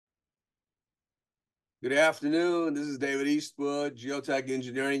Good afternoon. This is David Eastwood, Geotech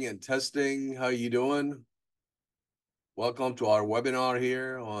Engineering and Testing. How you doing? Welcome to our webinar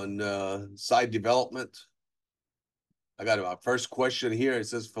here on site development. I got our first question here. It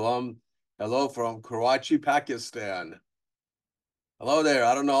says hello from Karachi, Pakistan. Hello there.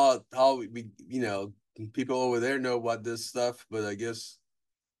 I don't know how people over there know about this stuff, but I guess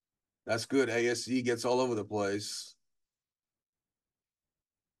that's good. ASE gets all over the place.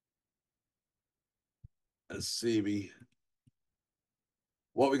 Let's see.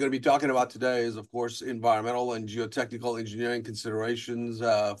 What we're going to be talking about today is, of course, environmental and geotechnical engineering considerations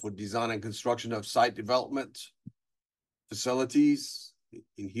for design and construction of site development facilities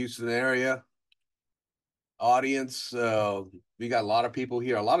in Houston area. Audience, we got a lot of people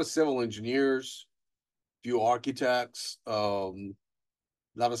here, a lot of civil engineers, few architects, a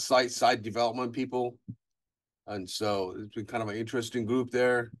lot of site development people. And so it's been kind of an interesting group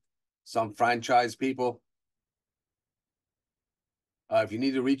there. Some franchise people. If you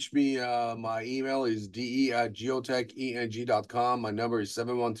need to reach me, my email is de@geotecheng.com. My number is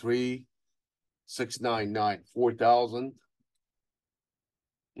 713-699-4000.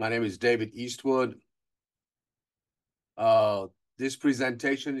 My name is David Eastwood. This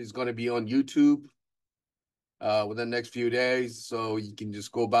presentation is going to be on YouTube within the next few days, so you can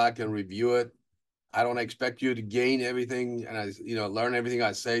just go back and review it. I don't expect you to gain everything and learn everything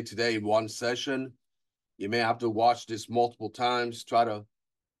I say today in one session. You may have to watch this multiple times, try to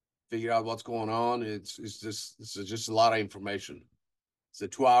figure out what's going on. It's just a lot of information. It's a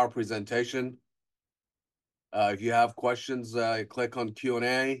 2-hour presentation. If you have questions, click on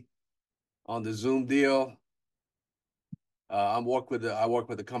Q&A on the Zoom deal. I work with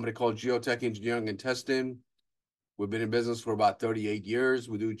a company called Geotech Engineering and Testing. We've been in business for about 38 years.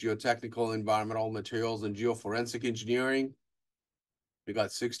 We do geotechnical, environmental materials, and geoforensic engineering. We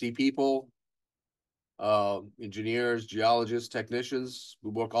got 60 people, engineers, geologists, technicians. We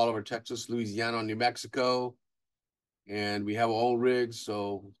work all over Texas, Louisiana, New Mexico, and we have our own rigs,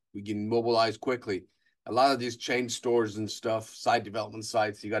 so we can mobilize quickly. A lot of these chain stores and stuff, site development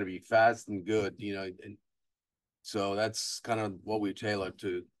sites, you got to be fast and good, and so that's kind of what we tailor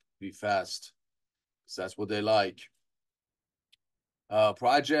to be fast. So that's what they like.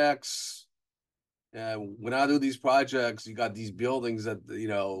 Projects. When I do these projects, you got these buildings that,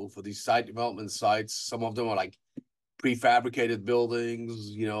 for these site development sites, some of them are like prefabricated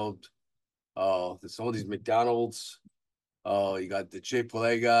buildings, some of these McDonald's. You got the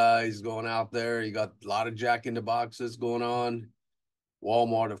Chick-fil-A guys going out there. You got a lot of Jack in the Boxes going on.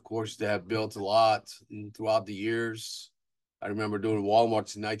 Walmart, of course, they have built a lot throughout the years. I remember doing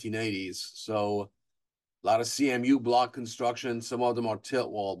Walmarts in the 1980s. So a lot of CMU block construction. Some of them are tilt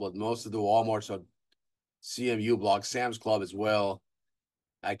wall, but most of the Walmarts are CMU block. Sam's Club as well.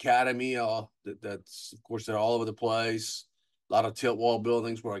 Academy, that's of course they're all over the place. A lot of tilt wall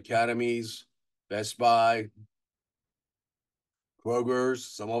buildings for academies. Best Buy, Kroger's.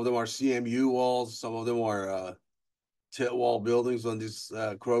 Some of them are CMU walls. Some of them are tilt wall buildings on these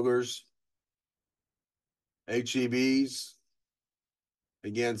Kroger's. HEBs.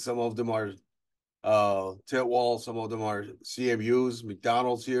 Again, some of them are tilt wall. Some of them are CMUs.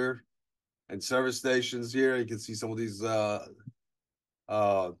 McDonald's here, and service stations here. You can see some of these.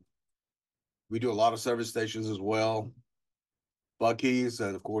 We do a lot of service stations as well. Buc-ee's,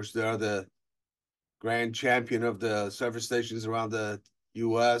 and of course, they're the grand champion of the service stations around the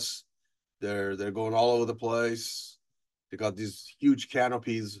U.S. They're going all over the place. They got these huge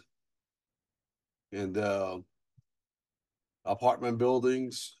canopies and apartment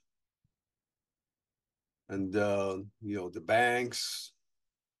buildings, and the banks.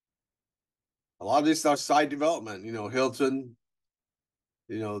 A lot of these are site development. Hilton.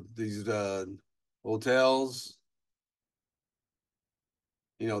 These hotels.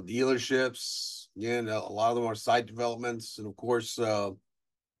 Dealerships. Again, a lot of them are site developments, and of course,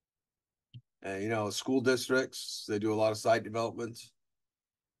 school districts. They do a lot of site development.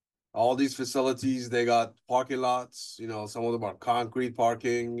 All these facilities, they got parking lots. Some of them are concrete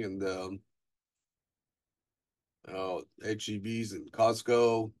parking, and HEBs and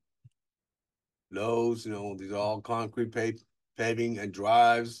Costco, Lowe's. These are all concrete paving and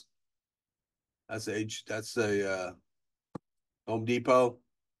drives. That's a Home Depot,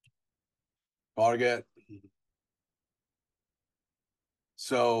 Target.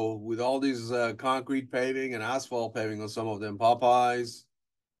 So with all these concrete paving and asphalt paving on some of them, Popeyes,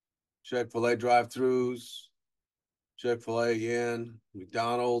 Chick-fil-A drive-throughs, Chick-fil-A again,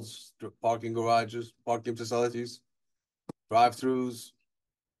 McDonald's, parking garages, parking facilities, drive-throughs,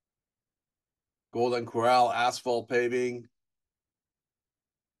 Golden Corral asphalt paving.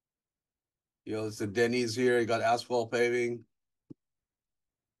 It's the Denny's here. You got asphalt paving.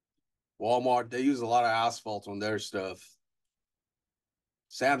 Walmart, they use a lot of asphalt on their stuff.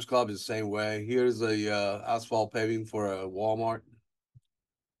 Sam's Club is the same way. Here's a asphalt paving for a Walmart.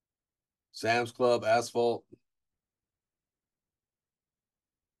 Sam's Club asphalt.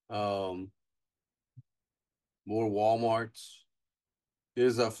 Um, More Walmarts.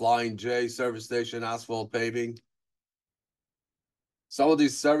 Here's a Flying J service station asphalt paving. Some of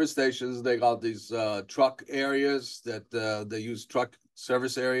these service stations, they got these truck areas that they use truck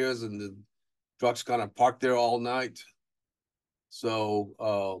service areas, and the trucks kind of park there all night.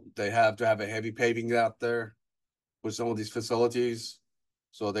 So they have to have a heavy paving out there with some of these facilities.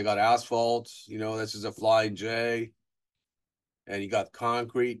 So they got asphalt, this is a Flying J, and you got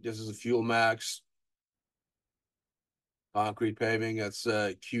concrete. This is a Fuel Max concrete paving. That's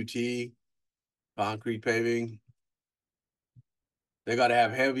QT concrete paving. They got to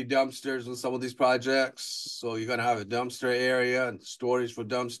have heavy dumpsters with some of these projects. So you're going to have a dumpster area and storage for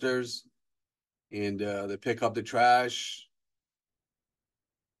dumpsters, and they pick up the trash.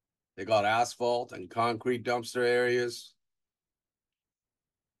 They got asphalt and concrete dumpster areas.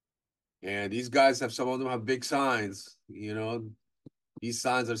 And these guys some of them have big signs. These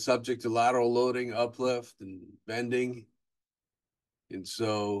signs are subject to lateral loading, uplift, and bending. And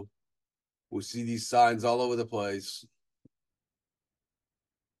so we'll see these signs all over the place.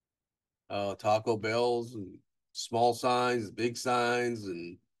 Taco Bells and small signs, big signs,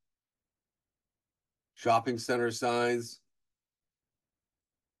 and shopping center signs,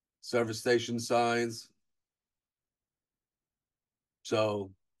 service station signs.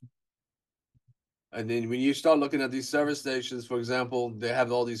 So, and then when you start looking at these service stations, for example, they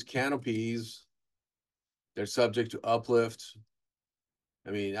have all these canopies. They're subject to uplift.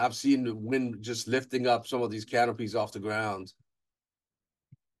 I mean, I've seen the wind just lifting up some of these canopies off the ground.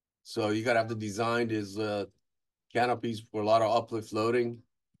 So you got to have to design these canopies for a lot of uplift loading.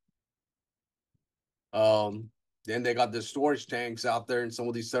 Then they got the storage tanks out there in some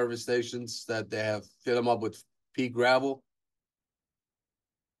of these service stations that they have fill them up with pea gravel,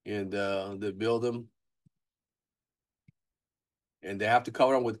 and they build them, and they have to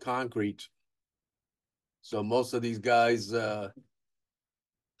cover them with concrete. So most of these guys for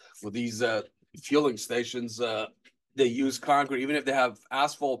these fueling stations, they use concrete. Even if they have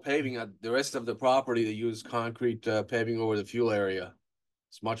asphalt paving at the rest of the property, they use concrete paving over the fuel area.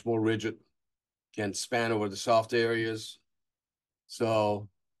 It's much more rigid, can span over the soft areas. So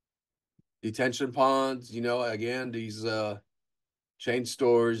detention ponds, again, these chain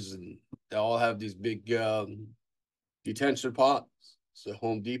stores, and they all have these big detention ponds. So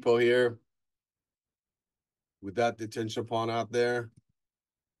Home Depot here with that detention pond out there.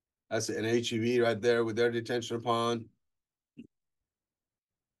 That's an HEB right there with their detention pond.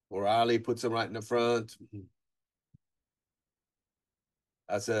 O'Reilly puts them right in the front.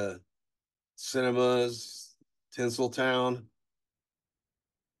 That's a Cinemas, Tinseltown.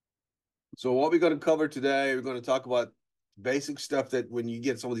 So what we're going to cover today, we're going to talk about basic stuff that when you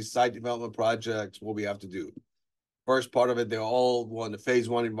get some of these site development projects, what we have to do. First part of it, they're all on the phase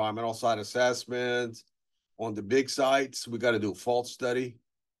 1 environmental site assessment. On the big sites, we got to do a fault study.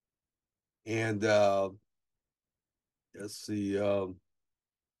 And let's see. Trying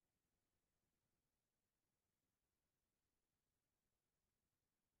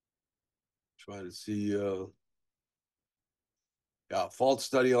to see. Fault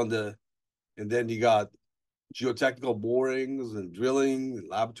study on the, and then you got geotechnical borings and drilling, and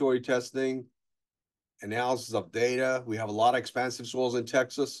laboratory testing, analysis of data. We have a lot of expansive soils in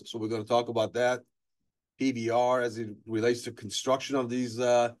Texas, so we're going to talk about that. PBR as it relates to construction of these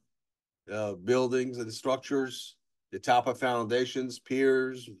buildings and structures, the top of foundations,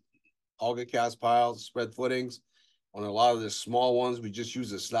 piers, auger cast piles, spread footings. On a lot of the small ones, we just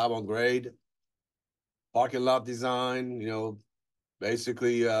use a slab on grade. Parking lot design,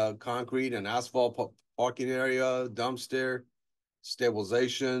 basically concrete and asphalt parking area, dumpster,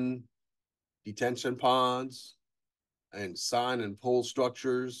 stabilization, detention ponds, and sign and pole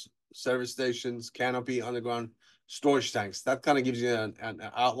structures, service stations, canopy, underground storage tanks. That kind of gives you an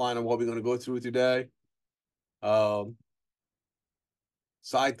outline of what we're going to go through today.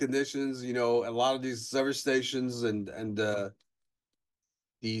 Site conditions, a lot of these service stations and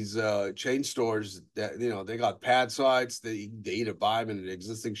these chain stores that, they got pad sites. They either buy them in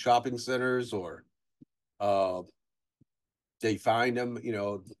existing shopping centers, or they find them,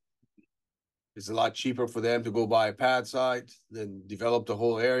 it's a lot cheaper for them to go buy a pad site than develop the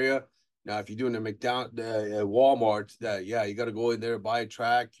whole area. Now, if you're doing a Walmart, you got to go in there, buy a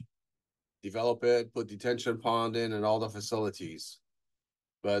track, develop it, put detention pond in, and all the facilities.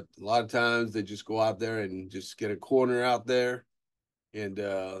 But a lot of times they just go out there and just get a corner out there, and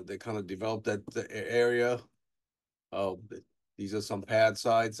they kind of develop that area. Uh, these are some pad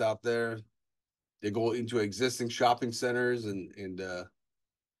sites out there. They go into existing shopping centers and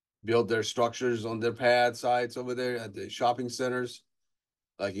build their structures on their pad sites over there at the shopping centers.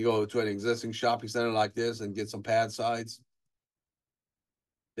 Like you go to an existing shopping center like this and get some pad sites.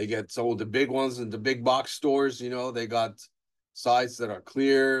 They get some of the big ones in the big box stores. They got sites that are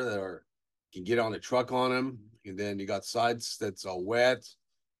clear, that are you can get on the truck on them, and then you got sites that's wet.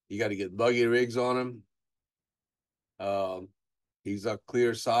 You got to get buggy rigs on them. These are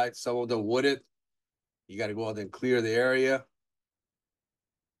clear sites. Some of them wooded. You got to go out and clear the area.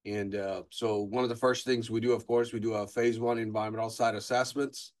 And so one of the first things we do, of course, we do a phase one environmental site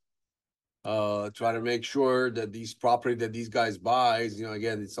assessments. Try to make sure that these property that these guys buy,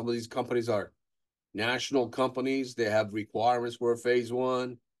 again, some of these companies are national companies. They have requirements for a phase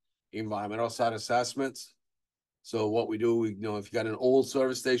one environmental site assessments. So what we do, if you got an old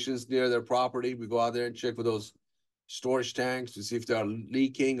service stations near their property, we go out there and check for those storage tanks to see if they're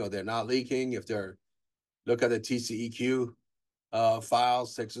leaking or they're not leaking. If they're look at the TCEQ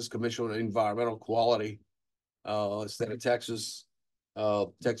files, Texas Commission on Environmental Quality, instead of Texas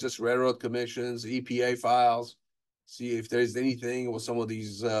Railroad Commissions, EPA files. See if there's anything with some of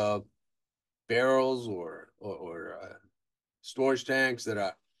these barrels or storage tanks that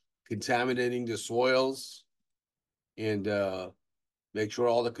are contaminating the soils, and make sure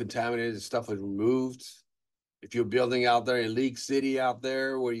all the contaminated stuff is removed. If you're building out there in League City out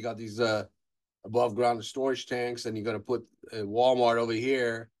there where you got these above ground storage tanks and you're going to put a Walmart over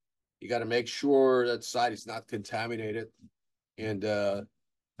here, you got to make sure that site is not contaminated and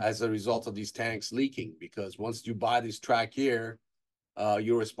as a result of these tanks leaking, because once you buy this track here,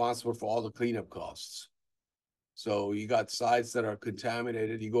 you're responsible for all the cleanup costs. So you got sites that are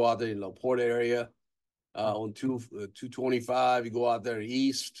contaminated. You go out there in La Porte area on 225, you go out there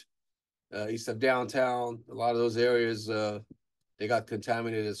east of downtown. A lot of those areas, they got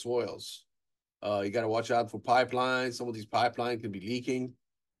contaminated soils. You got to watch out for pipelines. Some of these pipelines can be leaking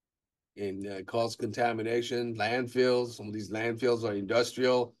and cause contamination. Landfills, some of these landfills are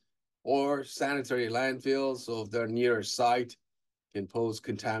industrial or sanitary landfills. So if they're near a site, can pose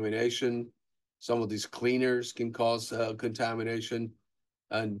contamination. Some of these cleaners can cause contamination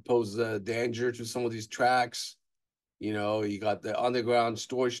and pose danger to some of these tracks. You got the underground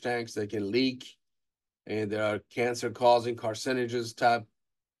storage tanks that can leak, and there are cancer-causing carcinogens type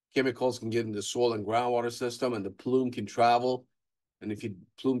chemicals can get in the soil and groundwater system, and the plume can travel. And if your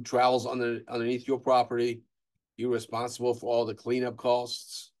plume travels underneath your property, you're responsible for all the cleanup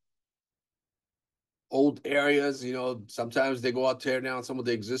costs. Old areas, sometimes they go out, tear down some of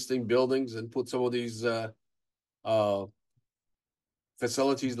the existing buildings and put some of these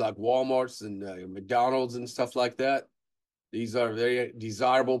facilities like Walmarts and McDonald's and stuff like that. These are very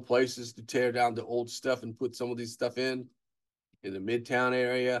desirable places to tear down the old stuff and put some of these stuff in the Midtown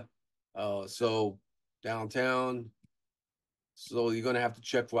area. So downtown. So you're going to have to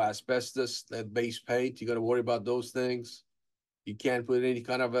check for asbestos, that base paint. You got to worry about those things. You can't put any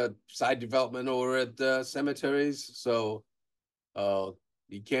kind of a site development over at cemeteries. So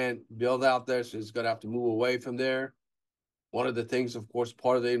you can't build out there. So it's going to have to move away from there. One of the things, of course,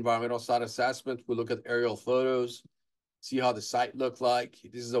 part of the environmental site assessment, we look at aerial photos, see how the site looked like.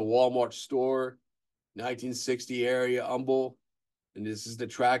 This is a Walmart store, 1960 area, Humble. And this is the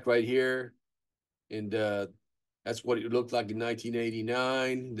track right here. And that's what it looked like in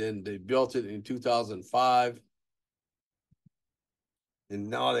 1989. Then they built it in 2005. And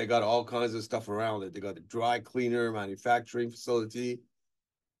now they got all kinds of stuff around it. They got a dry cleaner, manufacturing facility,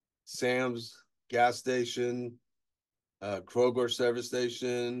 Sam's gas station, Kroger service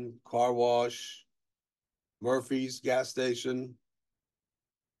station, car wash, Murphy's gas station.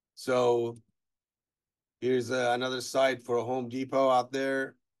 So here's another site for a Home Depot out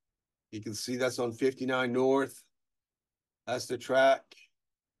there. You can see that's on 59 North. That's the track.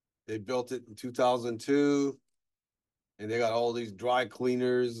 They built it in 2002. And they got all these dry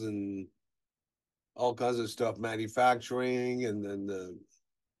cleaners and all kinds of stuff, manufacturing, and then the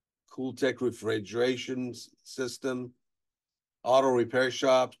Cooltech refrigeration system, auto repair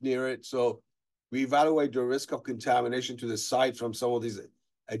shops near it. So we evaluate the risk of contamination to the site from some of these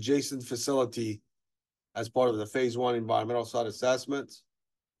adjacent facility as part of the phase one environmental site assessments.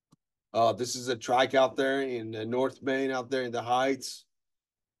 This is a track out there in North Main, out there in the Heights.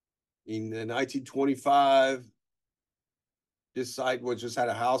 In 1925, this site just had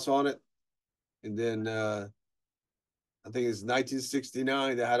a house on it. And then I think it's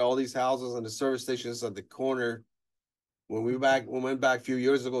 1969, they had all these houses and the service stations at the corner When we went back a few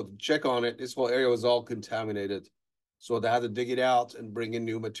years ago to check on it, this whole area was all contaminated. So they had to dig it out and bring in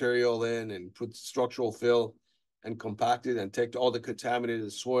new material in and put structural fill and compact it and take all the contaminated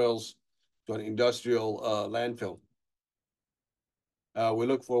soils to an industrial landfill. We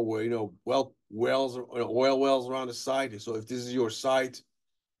look for wells or oil wells around the site. So if this is your site,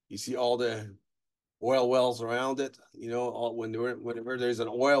 you see all the oil wells around it. Whenever there's an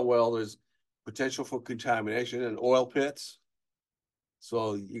oil well, there's potential for contamination and oil pits.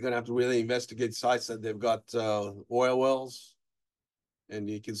 So you're gonna have to really investigate sites that they've got oil wells, and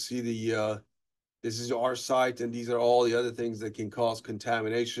you can see this is our site, and these are all the other things that can cause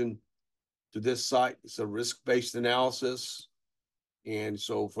contamination to this site. It's a risk-based analysis. And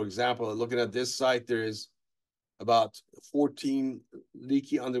so, for example, looking at this site, there is about 14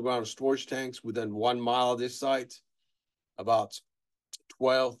 leaky underground storage tanks within 1 mile of this site, about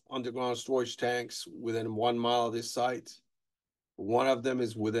 12 underground storage tanks within 1 mile of this site. One of them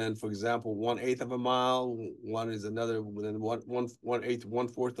is within, for example, 1/8 of a mile. One is another within one-eighth,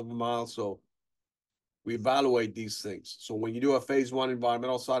 1/4 of a mile. So we evaluate these things. So when you do a phase 1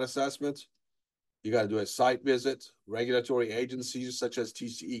 environmental site assessment, you got to do a site visit. Regulatory agencies such as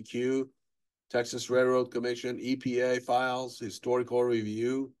TCEQ, Texas Railroad Commission, EPA files, historical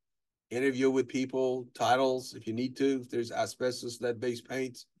review, interview with people, titles if you need to. If there's asbestos, lead-based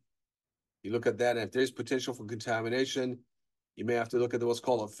paint, you look at that. And if there's potential for contamination, you may have to look at what's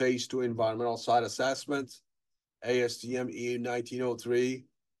called a phase 2 environmental site assessment, ASTM E 1903.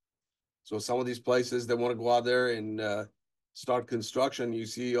 So some of these places that want to go out there and start construction, you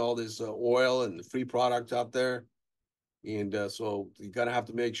see all this oil and free product out there. And so you got to have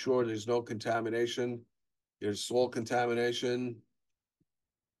to make sure there's no contamination. There's soil contamination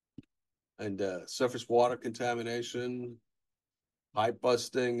and surface water contamination, pipe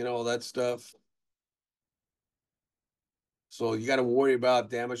busting, all that stuff. So you got to worry about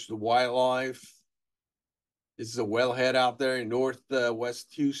damage to wildlife. This is a wellhead out there in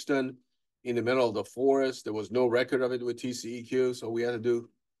northwest Houston in the middle of the forest. There was no record of it with TCEQ, so we had to do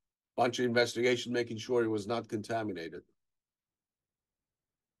a bunch of investigation making sure it was not contaminated.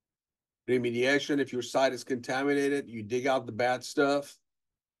 Remediation, if your site is contaminated, you dig out the bad stuff.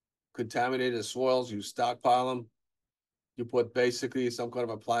 Contaminated soils, you stockpile them. You put basically some kind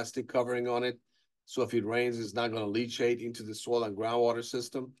of a plastic covering on it. So if it rains, it's not going to leachate into the soil and groundwater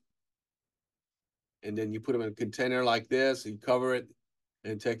system. And then you put them in a container like this, you cover it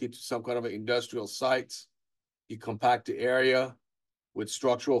and take it to some kind of an industrial site. You compact the area with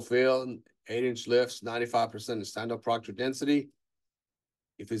structural fill, 8-inch lifts, 95% stand-up proctor density.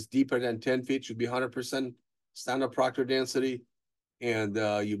 If it's deeper than 10 feet, it should be 100% stand-up proctor density. And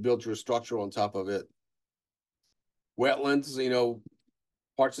you build your structure on top of it. Wetlands,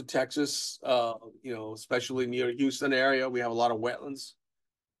 parts of Texas, especially near Houston area, we have a lot of wetlands.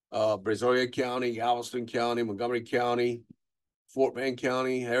 Brazoria County, Galveston County, Montgomery County, Fort Bend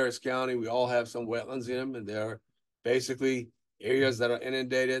County, Harris County, we all have some wetlands in them, and they're basically areas that are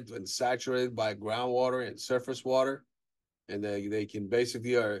inundated and saturated by groundwater and surface water, and they can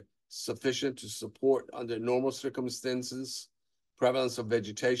basically are sufficient to support under normal circumstances prevalence of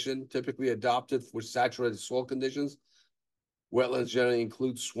vegetation, typically adopted for saturated soil conditions. Wetlands generally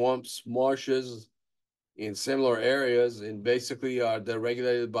include swamps, marshes, in similar areas, and basically they're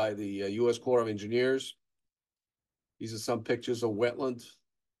regulated by the U.S. Corps of Engineers. These are some pictures of wetland.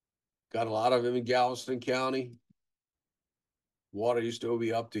 Got a lot of them in Galveston County. Water used to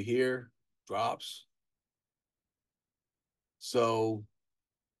be up to here, drops. So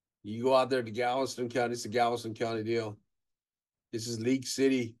you go out there to Galveston County, it's a Galveston County deal. This is League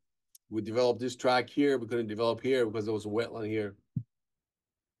City. We developed this track here. We couldn't develop here because there was a wetland here.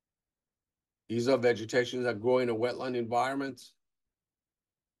 These are vegetations that grow in a wetland environment.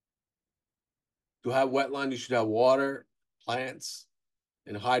 To have wetland, you should have water, plants,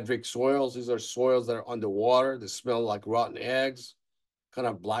 and hydric soils. These are soils that are underwater. They smell like rotten eggs, kind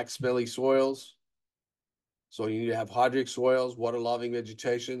of black smelly soils. So you need to have hydric soils, water-loving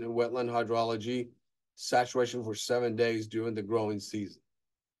vegetation, and wetland hydrology, saturation for 7 days during the growing season.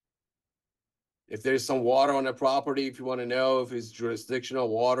 If there's some water on the property, if you want to know if it's jurisdictional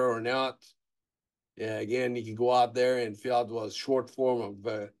water or not, yeah, again, you can go out there and fill out a short form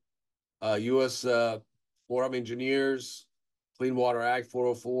of U.S. Corps of Engineers, Clean Water Act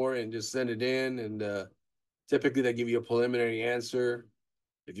 404, and just send it in. And typically they give you a preliminary answer.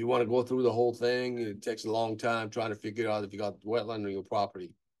 If you want to go through the whole thing, it takes a long time trying to figure out if you got wetland on your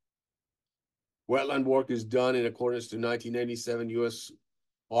property. Wetland work is done in accordance to 1987 U.S.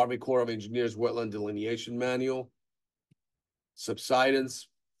 Army Corps of Engineers Wetland Delineation Manual. Subsidence.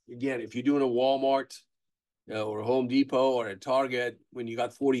 Again, if you're doing a Walmart or Home Depot or a Target, when you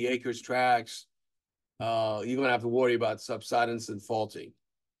got 40 acres tracts, you're gonna have to worry about subsidence and faulting.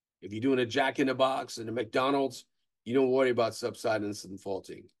 If you're doing a Jack in the Box and a McDonald's, you don't worry about subsidence and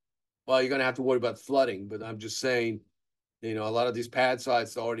faulting. Well, you're gonna have to worry about flooding, but I'm just saying, a lot of these pad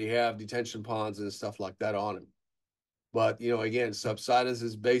sites already have detention ponds and stuff like that on them. But again, subsidence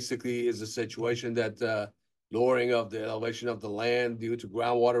is a situation that lowering of the elevation of the land due to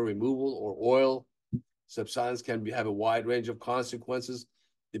groundwater removal or oil. Subsidence can have a wide range of consequences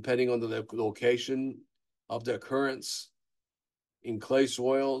depending on the location of the occurrence. In clay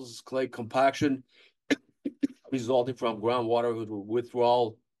soils, clay compaction resulting from groundwater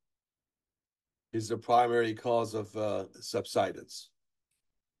withdrawal is the primary cause of subsidence.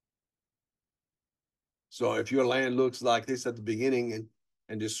 So if your land looks like this at the beginning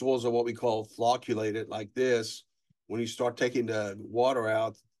and the soils are what we call flocculated like this, when you start taking the water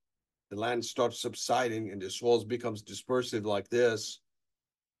out, the land starts subsiding and the soils becomes dispersive like this,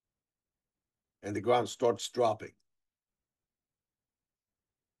 and the ground starts dropping.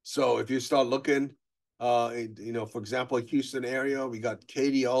 So if you start looking, for example, Houston area, we got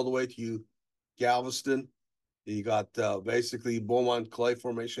Katy all the way to Galveston. You got basically Beaumont Clay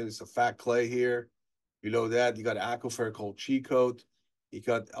Formation. It's a fat clay here. Below that, you got an aquifer called Chicote. You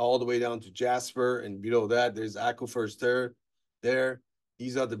got all the way down to Jasper, and below that, there's aquifers there.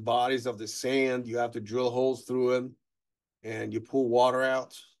 These are the bodies of the sand. You have to drill holes through them, and you pull water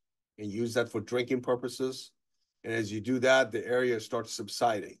out and use that for drinking purposes. And as you do that, the area starts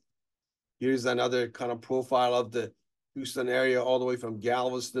subsiding. Here's another kind of profile of the Houston area all the way from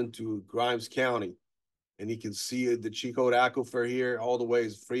Galveston to Grimes County. And you can see the Chicote Aquifer here, all the way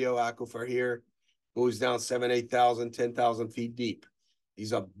is Frio Aquifer here, goes down 7,000, 8,000, 10,000 feet deep.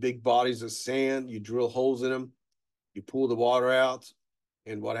 These are big bodies of sand. You drill holes in them, you pull the water out,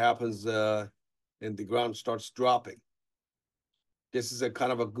 and what happens, and the ground starts dropping. This is a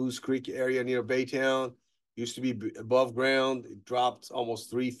kind of a Goose Creek area near Baytown. Used to be above ground. It dropped almost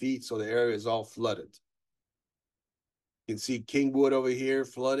 3 feet, so the area is all flooded. You can see Kingwood over here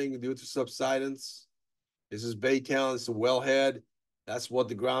flooding due to subsidence. This is Baytown. It's a wellhead. That's what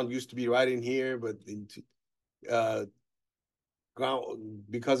the ground used to be right in here, but ground,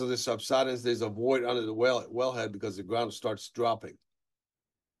 because of the subsidence, there's a void under the wellhead because the ground starts dropping.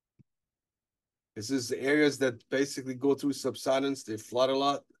 This is the areas that basically go through subsidence. They flood a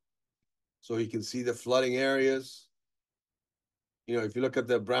lot. So you can see the flooding areas. If you look at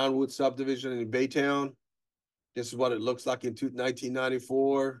the Brownwood subdivision in Baytown, this is what it looks like in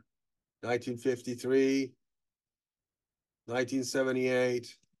 1994, 1953,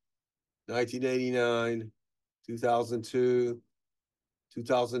 1978, 1989, 2002,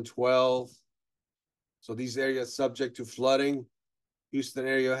 2012. So these areas subject to flooding. Houston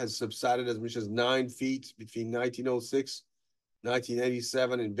area has subsided as much as 9 feet between 1906,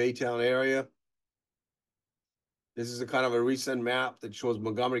 1987 in Baytown area. This is a kind of a recent map that shows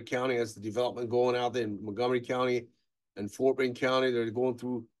Montgomery County has the development going out there in Montgomery County and Fort Bend County. They're going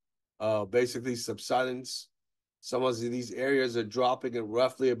through basically subsidence. Some of these areas are dropping at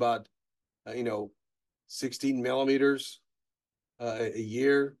roughly about, 16 millimeters a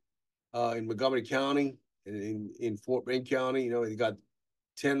year in Montgomery County. And in Fort Bend County, they got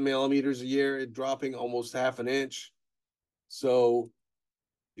 10 millimeters a year, dropping almost half an inch. So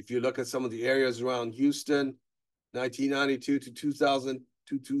if you look at some of the areas around Houston, 1992 to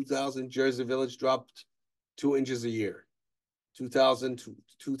 2000, Jersey Village dropped 2 inches a year. 2000 to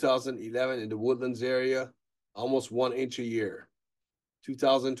 2011 in the Woodlands area, almost 1 inch a year.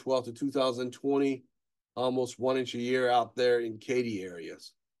 2012 to 2020, almost 1 inch a year out there in Katy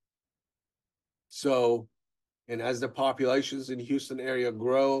areas. So, and as the populations in Houston area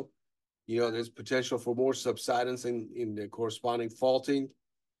grow, there's potential for more subsidence in the corresponding faulting.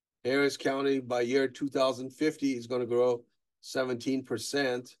 Harris County by year 2050 is going to grow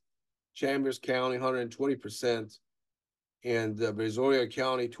 17%. Chambers County 120%, and Brazoria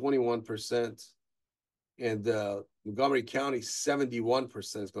County 21%, and Montgomery County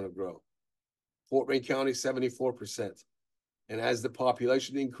 71% is going to grow. Fort Bend County 74%. And as the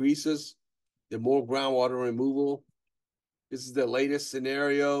population increases, the more groundwater removal. This is the latest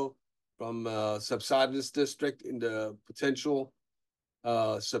scenario from subsidence district in the potential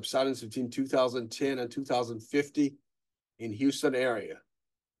subsidence between 2010 and 2050 in Houston area,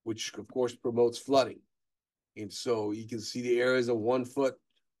 which of course promotes flooding. And so you can see the areas of 1 foot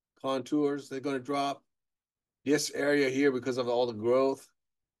contours, they're going to drop. This area here, because of all the growth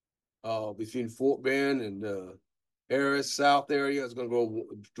between Fort Bend and Harris South area, is going to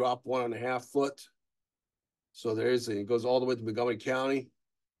drop 1.5 foot. So it goes all the way to Montgomery County.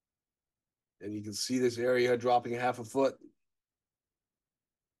 And you can see this area dropping 1/2 foot.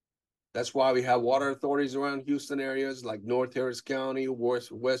 That's why we have water authorities around Houston areas like North Harris County,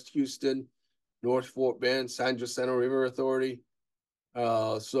 West Houston, North Fort Bend, San Jacinto River Authority.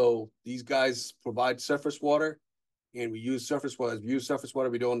 So these guys provide surface water, and we use surface water. As we use surface water,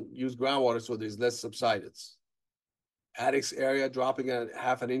 we don't use groundwater, so there's less subsidence. Addicks area dropping at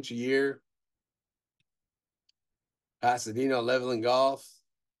 1/2 inch a year. Pasadena leveling off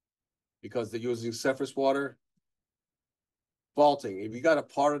because they're using surface water. Faulting. If you got a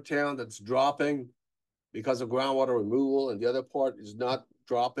part of town that's dropping because of groundwater removal and the other part is not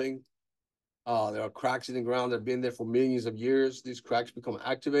dropping, there are cracks in the ground that have been there for millions of years. These cracks become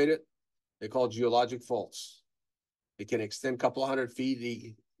activated. They're called geologic faults. It can extend a couple of 100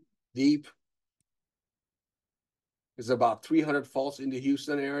 feet deep. There's about 300 faults in the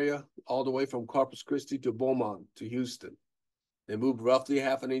Houston area, all the way from Corpus Christi to Beaumont to Houston. They move roughly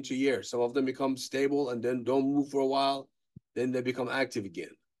 1/2 inch a year. Some of them become stable and then don't move for a while. Then they become active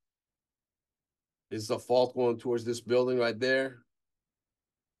again. This is a fault going towards this building right there.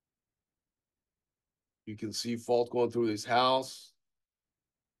 You can see fault going through this house.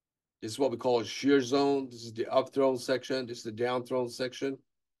 This is what we call a shear zone. This is the upthrown section. This is the downthrown section.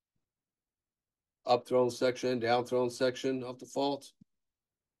 Upthrown section, downthrown section of the fault.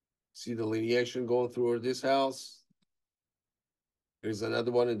 See the lineation going through this house. There's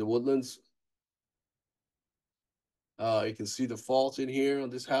another one in the Woodlands. You can see the fault in here on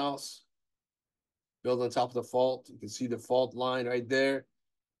this house. Built on top of the fault. You can see the fault line right there.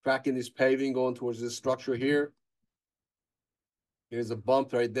 Cracking this paving going towards this structure here. Here's a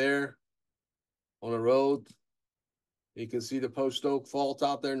bump right there on a road. You can see the Post Oak Fault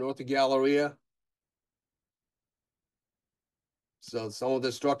out there north of Galleria. So some of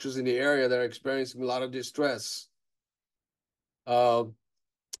the structures in the area that are experiencing a lot of distress.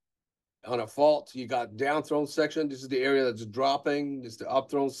 On a fault, you got downthrown section. This is the area that's dropping. This is the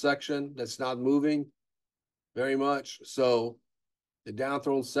upthrown section that's not moving very much. So the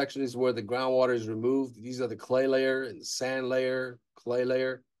downthrown section is where the groundwater is removed. These are the clay layer and the sand layer, clay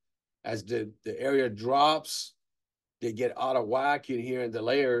layer. As the area drops, they get out of whack in here in the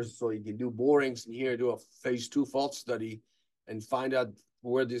layers. So you can do borings in here, do a phase 2 fault study and find out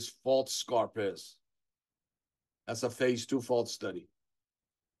where this fault scarp is. That's a phase 2 fault study.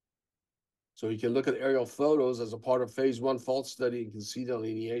 So you can look at aerial photos as a part of phase 1 fault study. You can see the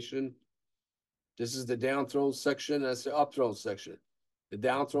delineation. This is the downthrown section. That's the upthrown section. The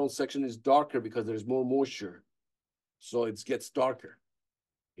downthrown section is darker because there's more moisture. So it gets darker.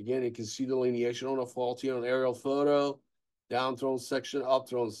 Again, you can see the delineation on a fault here on aerial photo. Downthrown section,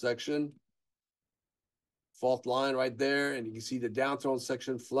 upthrown section. Fault line right there. And you can see the downthrown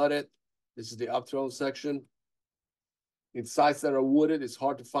section flooded. This is the upthrown section. In sites that are wooded, it's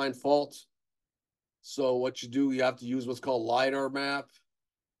hard to find faults. So what you do, you have to use what's called LiDAR map.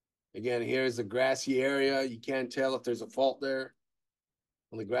 Again, here's a grassy area. You can't tell if there's a fault there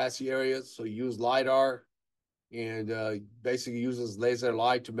on the grassy areas. So you use LiDAR and basically uses laser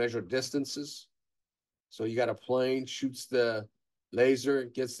light to measure distances. So you got a plane, shoots the laser,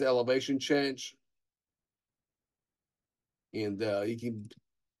 gets the elevation change. And you can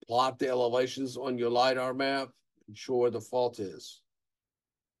plot the elevations on your LiDAR map and show where the fault is.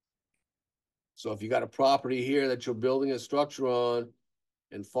 So if you got a property here that you're building a structure on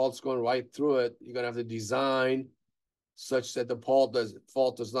and fault's going right through it, you're going to have to design such that the fault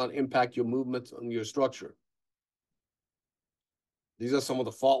does not impact your movement on your structure. These are some of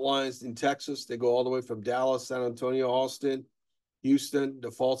the fault lines in Texas. They go all the way from Dallas, San Antonio, Austin, Houston. The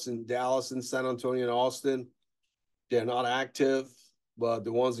faults in Dallas and San Antonio and Austin, they're not active, but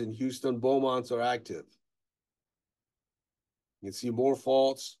the ones in Houston, Beaumont are active. You can see more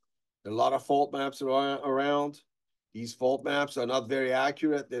faults. There are a lot of fault maps around. These fault maps are not very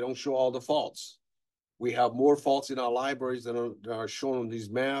accurate. They don't show all the faults. We have more faults in our libraries than are shown on these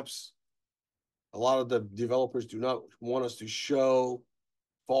maps. A lot of the developers do not want us to show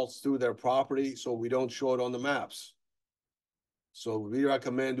faults through their property, so we don't show it on the maps. So we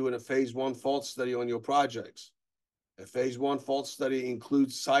recommend doing a phase 1 fault study on your projects. A phase 1 fault study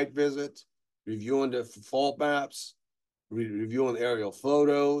includes site visit, reviewing the fault maps, reviewing aerial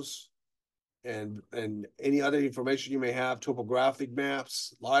photos, and any other information you may have, topographic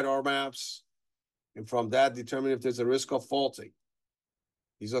maps, LiDAR maps, and from that, determine if there's a risk of faulting.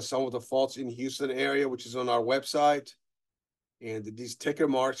 These are some of the faults in Houston area, which is on our website. And these ticker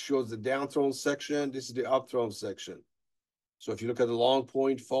marks shows the downthrown section. This is the upthrown section. So if you look at the Long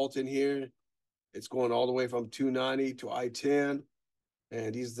Point fault in here, it's going all the way from 290 to I-10.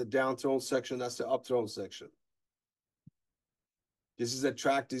 And these are the downthrown section. That's the upthrown section. This is a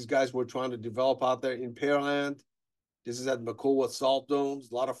track these guys were trying to develop out there in Pearland. This is at Macoa Salt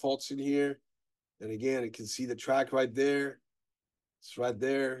Domes. A lot of faults in here. And again, you can see the track right there. It's right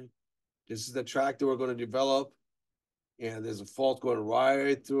there. This is the track that we're going to develop. And there's a fault going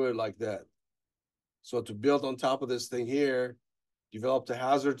right through it like that. So to build on top of this thing here, develop the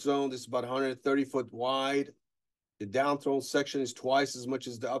hazard zone. This is about 130 foot wide. The downthrown section is twice as much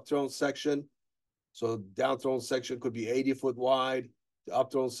as the upthrown section. So downthrown section could be 80 foot wide. The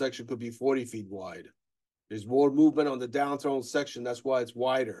upthrown section could be 40 feet wide. There's more movement on the downthrown section. That's why it's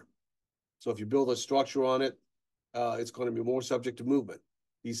wider. So if you build a structure on it, it's going to be more subject to movement.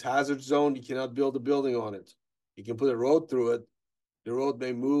 These hazard zone, you cannot build a building on it. You can put a road through it. The road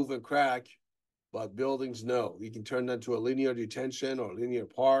may move and crack, but buildings, no. You can turn that into a linear detention or a linear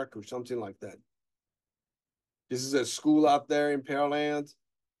park or something like that. This is a school out there in Pearland.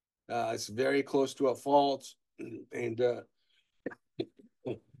 It's very close to a fault. And the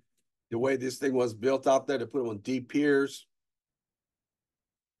way this thing was built out there, they put them on deep piers.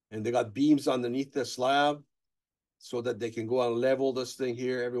 And they got beams underneath the slab so that they can go and level this thing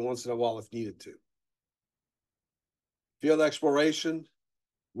here every once in a while if needed to. Field exploration.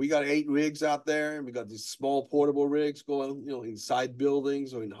 We got 8 rigs out there, and we got these small portable rigs going, inside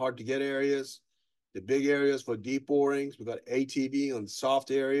buildings or in hard to get areas. The big areas for deep borings, we got ATV on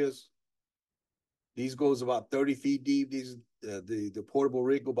soft areas. These goes about 30 feet deep. These the portable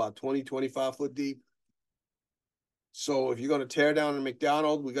rig go about 20, 25 foot deep. So if you're going to tear down a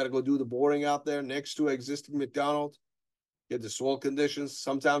McDonald's, we got to go do the boring out there next to existing McDonald's, get the soil conditions.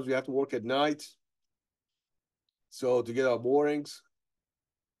 Sometimes we have to work at night. So to get our borings.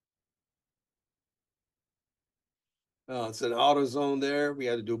 It's an auto zone there. We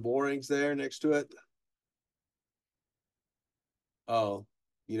had to do borings there next to it.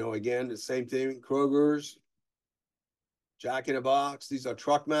 Again, the same thing. Kroger's, Jack in a Box. These are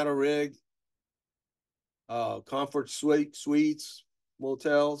truck mounted rig. Comfort suites,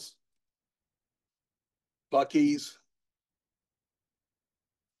 motels, Buc-ee's.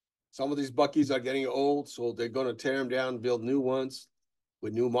 Some of these Buc-ee's are getting old, so they're going to tear them down and build new ones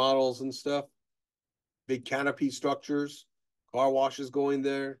with new models and stuff. Big canopy structures, car washes going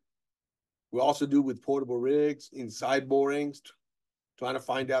there. We also do with portable rigs, inside borings, trying to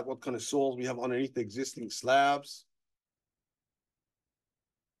find out what kind of soils we have underneath the existing slabs.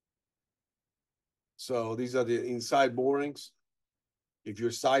 So these are the inside borings. If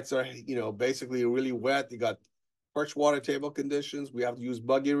your sites are, basically really wet, you got perch water table conditions, we have to use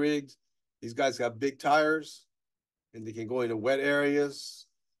buggy rigs. These guys have big tires, and they can go into wet areas,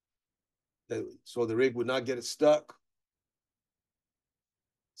 so the rig would not get it stuck.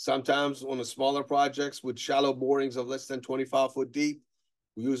 Sometimes on the smaller projects with shallow borings of less than 25 foot deep,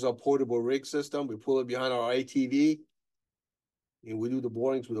 we use our portable rig system. We pull it behind our ATV, and we do the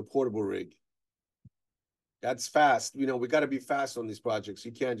borings with a portable rig. That's fast. We got to be fast on these projects.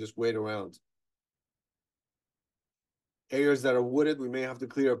 You can't just wait around. Areas that are wooded, we may have to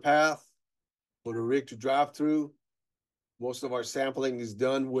clear a path for the rig to drive through. Most of our sampling is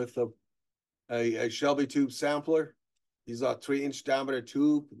done with a Shelby tube sampler. These are 3-inch diameter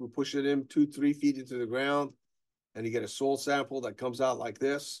tube. We push it in 2-3 feet into the ground, and you get a soil sample that comes out like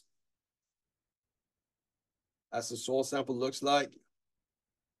this. That's the soil sample looks like.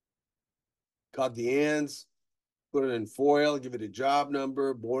 Cut the ends, put it in foil, give it a job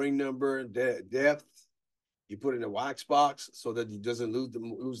number, boring number, depth. You put it in a wax box so that it doesn't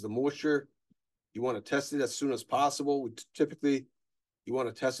lose the moisture. You want to test it as soon as possible. Typically, you want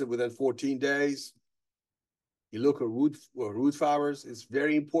to test it within 14 days. You look at root fibers. It's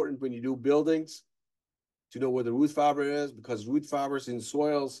very important when you do buildings to know where the root fiber is, because root fibers in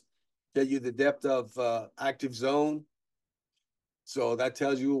soils tell you the depth of active zone. So that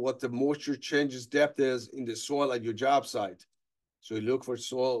tells you what the moisture changes depth is in the soil at your job site. So you look for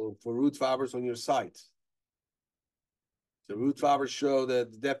root fibers on your site. The root fibers show the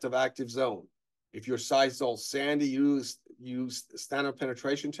depth of active zone. If your site's all sandy, use standard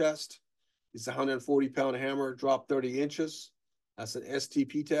penetration test. It's a 140-pound hammer, drop 30 inches. That's an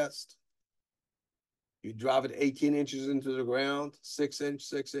STP test. You drive it 18 inches into the ground, 6-inch,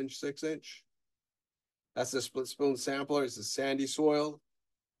 6-inch, 6-inch. That's a split spoon sampler. It's a sandy soil.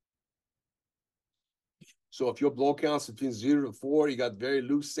 So if your blow count's between 0 to 4, you got very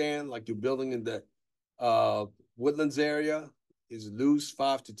loose sand, like you're building in the woodlands area, is loose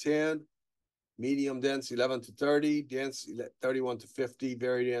 5 to 10, medium dense 11 to 30, dense 31 to 50,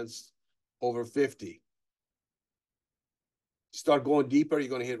 very dense over 50. Start going deeper, you're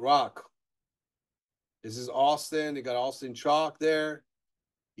going to hit rock. This is Austin. They got Austin chalk there.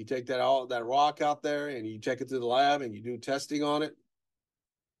 You take that rock out there and you take it to the lab and you do testing on it.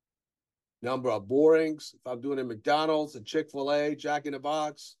 number of borings. If I'm doing a McDonald's, a Chick-fil-A, Jack in the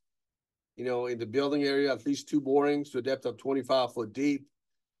Box, in the building area, at least 2 borings to a depth of 25 foot deep,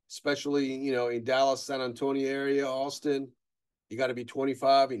 especially, in Dallas, San Antonio area, Austin, you got to be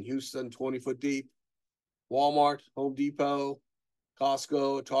 25, in Houston, 20 foot deep. Walmart, Home Depot,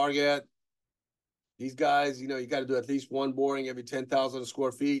 Costco, Target, these guys, you got to do at least 1 boring every 10,000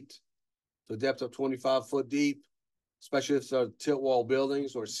 square feet to a depth of 25 foot deep, especially if it's tilt wall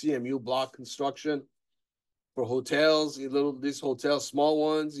buildings or CMU block construction. For hotels, these hotels, small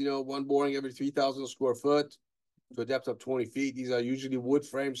ones, 1 boring every 3,000 square foot to a depth of 20 feet. These are usually wood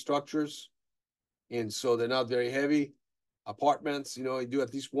frame structures, and so they're not very heavy. Apartments, you do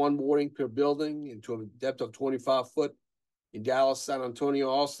at least 1 boring per building into a depth of 25 foot in Dallas, San Antonio,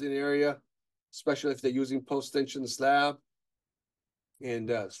 Austin area, especially if they're using post-tension slab.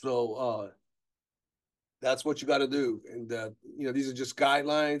 And so that's what you got to do. And, these are just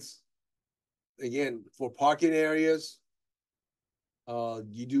guidelines. Again, for parking areas,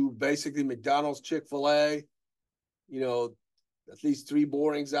 you do basically McDonald's, Chick-fil-A, at least 3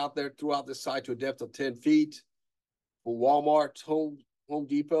 borings out there throughout the site to a depth of 10 feet. For Walmart, Home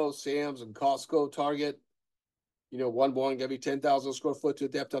Depot, Sam's, and Costco, Target, 1 boring every 10,000 square foot to a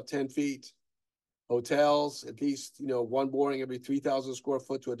depth of 10 feet. Hotels, at least, 1 boring every 3,000 square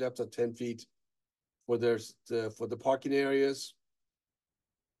foot to a depth of 10 feet for the parking areas.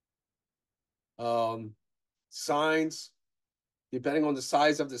 Signs, depending on the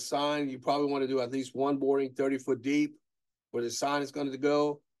size of the sign, you probably want to do at least 1 boring 30 foot deep where the sign is going to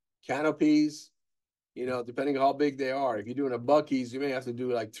go. Canopies, depending on how big they are. If you're doing a Buc-ee's, you may have to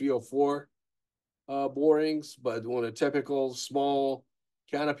do like 3 or 4 borings, but on a typical small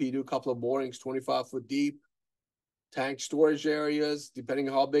canopy, you do a couple of borings, 25 foot deep. Tank storage areas, depending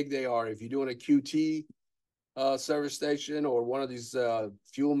on how big they are. If you're doing a QT service station or one of these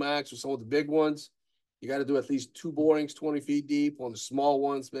Fuel Max or some of the big ones, you got to do at least 2 borings, 20 feet deep. On the small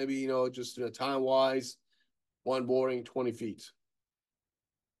ones, maybe, just time-wise, 1 boring, 20 feet.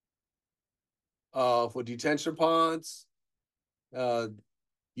 For detention ponds,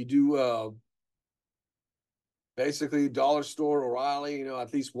 you do basically dollar store, O'Reilly,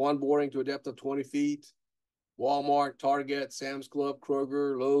 at least 1 boring to a depth of 20 feet. Walmart, Target, Sam's Club,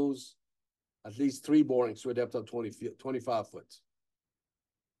 Kroger, Lowe's, at least 3 borings to a depth of 25 foot.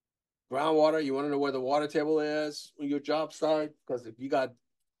 Groundwater, you want to know where the water table is on your job site, because if you got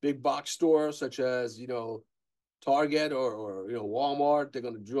big box stores such as, Target or Walmart, they're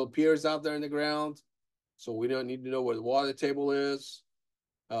going to drill piers out there in the ground. So we don't need to know where the water table is.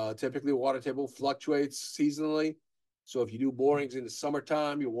 Typically, water table fluctuates seasonally. So if you do borings in the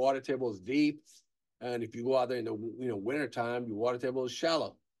summertime, your water table is deep. And if you go out there in the wintertime, your water table is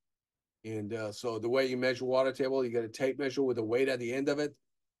shallow. And so the way you measure water table, you get a tape measure with a weight at the end of it.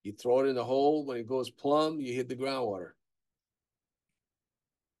 You throw it in the hole. When it goes plumb, you hit the groundwater.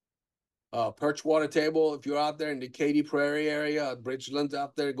 Perch water table, if you're out there in the Katy Prairie area, Bridgeland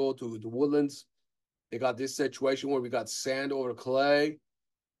out there, go to the Woodlands. They got this situation where we got sand over clay.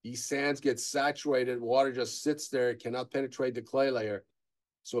 These sands get saturated. Water just sits there. It cannot penetrate the clay layer.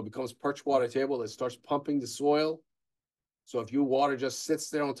 So it becomes perch water table. It starts pumping the soil. So if your water just sits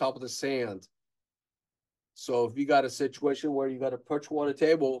there on top of the sand. So if you got a situation where you got a perch water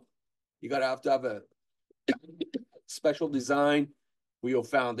table, you got to have a special design for your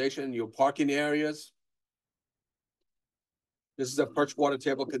foundation, your parking areas. This is a perch water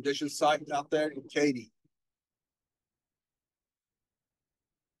table condition site out there in Katy.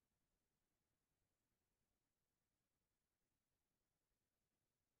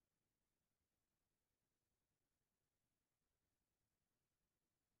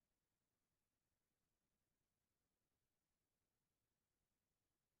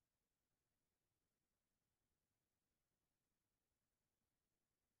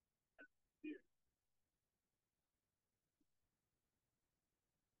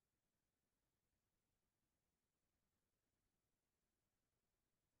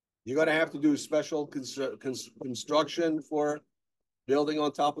 You're going to have to do special construction for building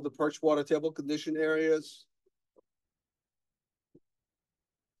on top of the perch water table condition areas.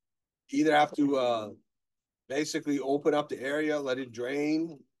 Either have to basically open up the area, let it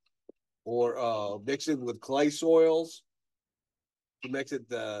drain, or mix it with clay soils to make it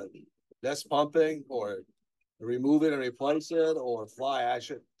less pumping, or remove it and replace it, or fly ash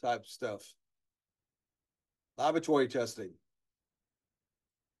it type stuff. Laboratory testing.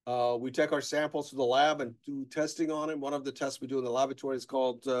 We take our samples to the lab and do testing on it. One of the tests we do in the laboratory is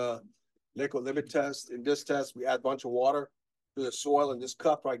called liquid limit test. In this test, we add a bunch of water to the soil in this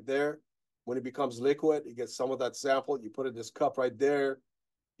cup right there. When it becomes liquid, you get some of that sample. You put it in this cup right there.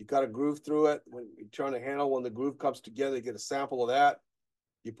 You got a groove through it. When you turn the handle, when the groove comes together, you get a sample of that.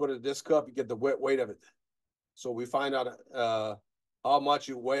 You put it in this cup, you get the wet weight of it. So we find out how much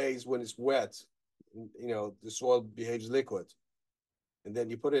it weighs when it's wet. You know, the soil behaves liquid. And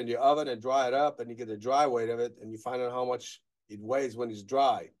then you put it in the oven and dry it up, and you get the dry weight of it, and you find out how much it weighs when it's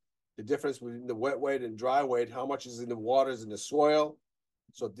dry. The difference between the wet weight and dry weight, how much is in the waters in the soil.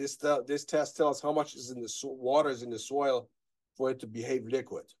 So this test tells how much is in the waters in the soil for it to behave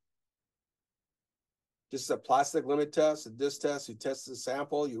liquid. This is a plastic limit test. At this test, you test the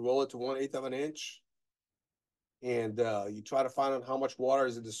sample, you roll it to 1/8 of an inch, and you try to find out how much water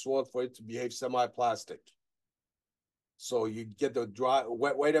is in the soil for it to behave semi-plastic. So you get the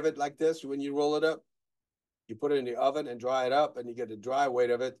wet weight of it like this when you roll it up. You put it in the oven and dry it up, and you get the dry weight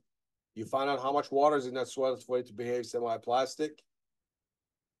of it. You find out how much water is in that soil for it to behave semi-plastic.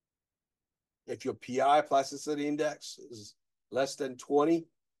 If your PI, plasticity index, is less than 20,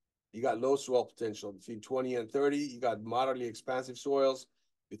 you got low soil potential. Between 20 and 30, you got moderately expansive soils.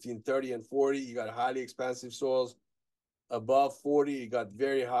 Between 30 and 40, you got highly expansive soils. Above 40, you got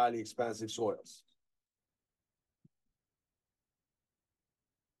very highly expansive soils.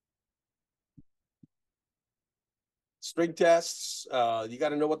 Strength tests, you got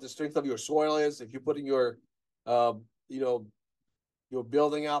to know what the strength of your soil is. If you're putting your, your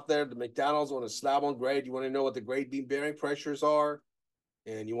building out there, the McDonald's on a slab on grade, you want to know what the grade beam bearing pressures are,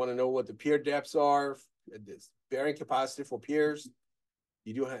 and you want to know what the pier depths are, this bearing capacity for piers.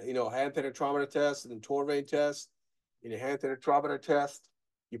 You do, hand penetrometer test and then torr vein test. In a hand penetrometer test,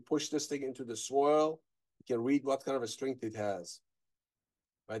 you push this thing into the soil, you can read what kind of a strength it has.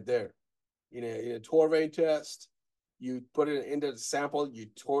 Right there. In a torr vein test, you put it into the sample, you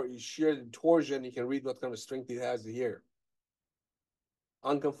shear the torsion, you can read what kind of strength it has here.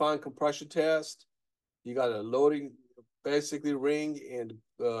 Unconfined compression test, you got a loading, basically ring and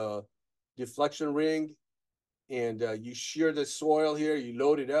deflection ring, and you shear the soil here, you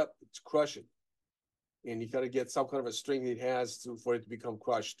load it up, it's crushing. And you got to get some kind of a strength it has for it to become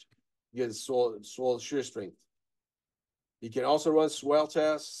crushed. You get soil shear strength. You can also run swell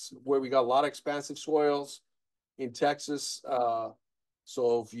tests where we got a lot of expansive soils in Texas.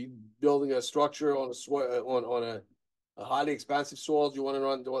 So if you're building a structure on a soil on a highly expansive soil, you want to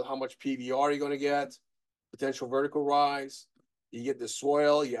run how much PVR you're going to get, potential vertical rise. You get the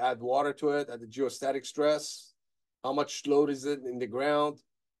soil, you add water to it at the geostatic stress. How much load is it in the ground?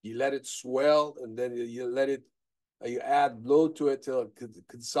 You let it swell, and then you let it. You add load to it till it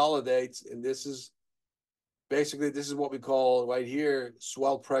consolidates, and this is what we call right here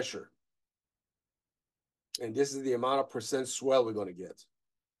swell pressure. And this is the amount of percent swell we're going to get.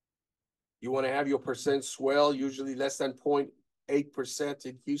 You want to have your percent swell usually less than 0.8%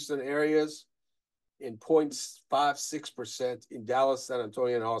 in Houston areas, and 0.56% in Dallas, San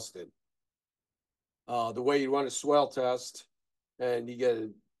Antonio, and Austin. The way you run a swell test, and you get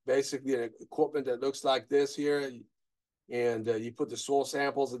basically an equipment that looks like this here, and you put the soil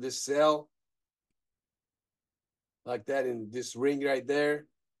samples of this cell like that in this ring right there.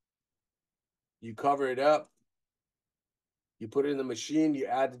 You cover it up. You put it in the machine. You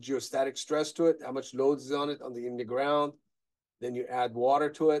add the geostatic stress to it, how much load is on it in the ground. Then you add water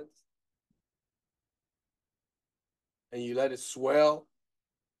to it, and you let it swell.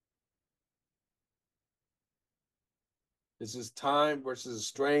 This is time versus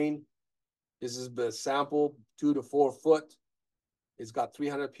strain. This is the sample, 2 to 4 foot. It's got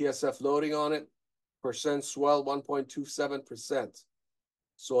 300 PSF loading on it. Percent swell, 1.27%.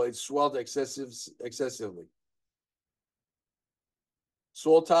 So it's swelled excessively.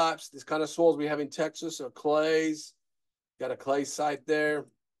 Soil types, this kind of soils we have in Texas are clays. Got a clay site there.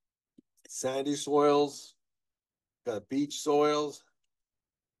 Sandy soils. Got beach soils.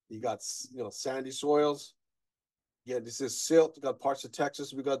 You got, sandy soils. Yeah, this is silt. We got parts of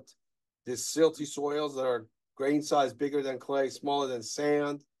Texas. We got these silty soils that are grain size bigger than clay, smaller than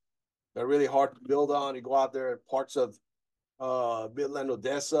sand. They're really hard to build on. You go out there, parts of Midland,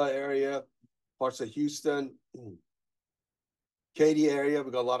 Odessa area, parts of Houston, Katy area.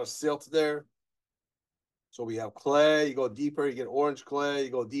 We got a lot of silt there. So we have clay. You go deeper, you get orange clay.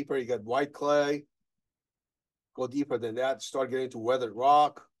 You go deeper, you get white clay. Go deeper than that, start getting into weathered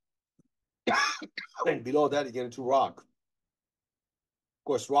rock. And below that, you get into rock. Of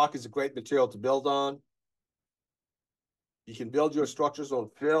course, rock is a great material to build on. You can build your structures on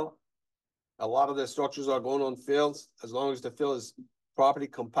fill. A lot of the structures are going on fills. As long as the fill is properly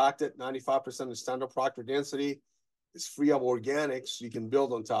compacted, 95% of standard Proctor density, is free of organics, you can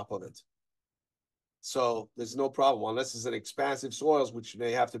build on top of it. So there's no problem, unless it's an expansive soils, which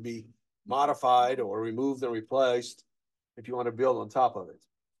may have to be modified or removed and replaced if you want to build on top of it.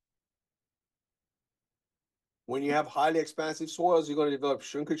 When you have highly expansive soils, you're going to develop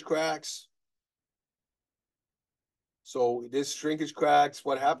shrinkage cracks. So this shrinkage cracks,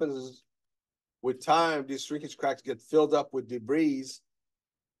 what happens is with time, these shrinkage cracks get filled up with debris.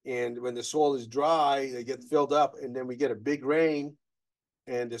 And when the soil is dry, they get filled up, and then we get a big rain,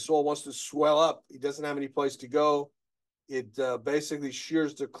 and the soil wants to swell up. It doesn't have any place to go. It basically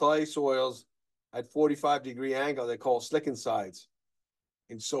shears the clay soils at 45-degree angle. They call slicking sides.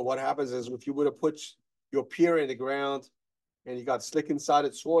 And so what happens is if you were to put your pier in the ground and you got slicking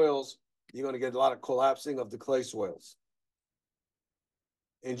sided soils, you're going to get a lot of collapsing of the clay soils.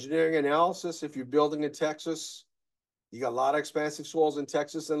 Engineering analysis, if you're building in Texas, you got a lot of expansive soils in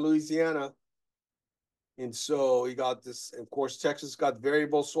Texas and Louisiana. And so you got this, of course, Texas got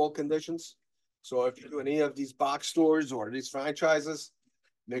variable soil conditions. So if you do any of these box stores or these franchises,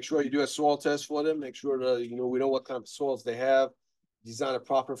 make sure you do a soil test for them. Make sure that we know what kind of soils they have. Design a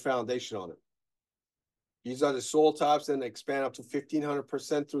proper foundation on it. These are the soil types that expand up to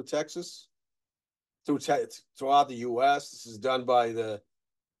 1,500% through Texas, throughout the U.S. This is done by the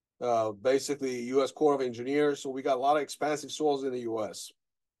basically U.S. Corps of Engineers. So we got a lot of expansive soils in the U.S.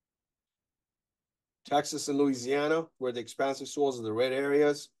 Texas and Louisiana, where the expansive soils are the red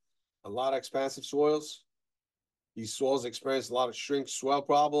areas, a lot of expansive soils. These soils experience a lot of shrink swell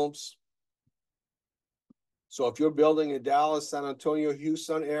problems. So if you're building in Dallas, San Antonio,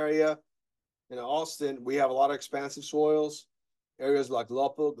 Houston area, in Austin, we have a lot of expansive soils. Areas like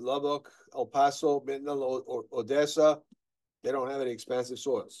Lubbock, El Paso, Midland, or Odessa, they don't have any expansive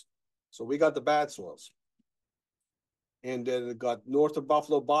soils. So we got the bad soils. And then we got north of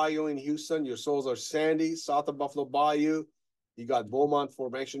Buffalo Bayou in Houston, your soils are sandy. South of Buffalo Bayou, you got Beaumont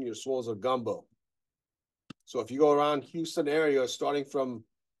Formation, your soils are gumbo. So if you go around Houston area, starting from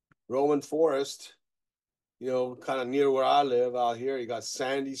Roman Forest, kind of near where I live out here, you got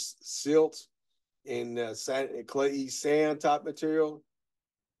sandy silt in clayey sand type material.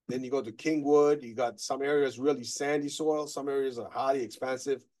 Then you go to Kingwood, you got some areas really sandy soil, some areas are highly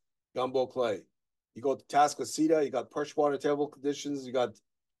expansive gumbo clay. You go to Tascasita, you got perch water table conditions, you got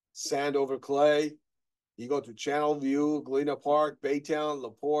sand over clay. You go to Channelview, Galena Park, Baytown,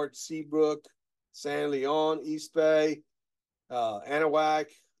 LaPorte, Seabrook, San Leon, East Bay, Anahuac,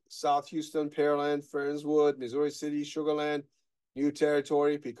 South Houston, Pearland, Friendswood, Missouri City, Sugarland, New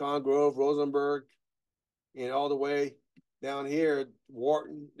Territory, Pecan Grove, Rosenberg, and all the way down here,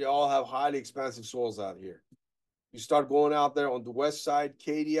 Wharton, they all have highly expansive soils out here. You start going out there on the west side,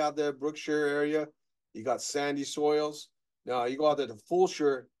 Katy out there, Brookshire area, you got sandy soils. Now you go out there to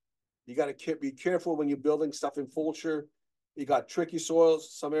Fulshire, you got to be careful when you're building stuff in Fulshire. You got tricky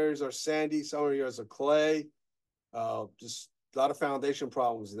soils. Some areas are sandy, some areas are clay. Just a lot of foundation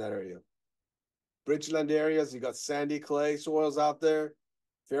problems in that area. Bridgeland areas, you got sandy clay soils out there.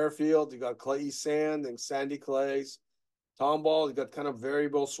 Fairfield, you got clayey sand and sandy clays. Tomball, you got kind of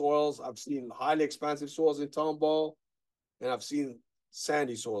variable soils. I've seen highly expansive soils in Tomball, and I've seen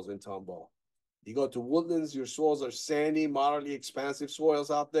sandy soils in Tomball. You go to Woodlands, your soils are sandy, moderately expansive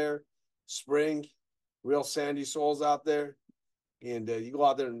soils out there. Spring, real sandy soils out there. And you go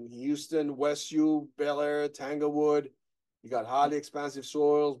out there in Houston, Westview, Bel Air, Tanglewood. You got highly expansive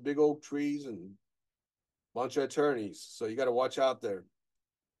soils, big oak trees, and a bunch of attorneys. So you got to watch out there.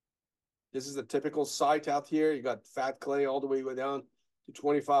 This is a typical site out here. You got fat clay all the way down to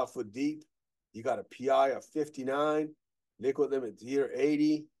 25 foot deep. You got a PI of 59, liquid limit here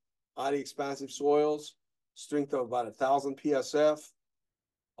 80, highly expansive soils, strength of about 1,000 PSF,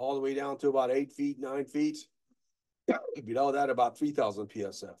 all the way down to about 8 feet, 9 feet. Below that, about 3,000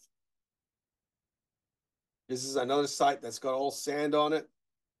 PSF. This is another site that's got all sand on it.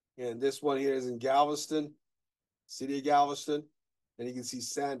 And this one here is in Galveston, city of Galveston. And you can see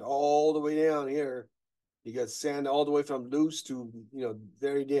sand all the way down here. You got sand all the way from loose to,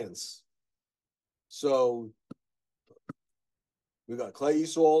 very dense. So we got clayey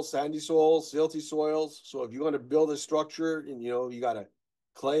soils, sandy soils, silty soils. So if you want to build a structure and, you got a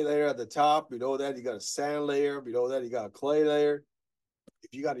clay layer at the top, below that, you got a sand layer, below that, you got a clay layer.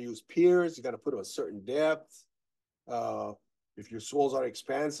 If you got to use piers, you got to put them a certain depth. If your soils are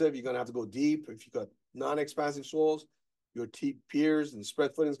expansive, you're going to have to go deep. If you got non-expansive soils, your piers and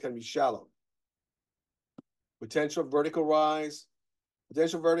spread footings can be shallow. Potential vertical rise.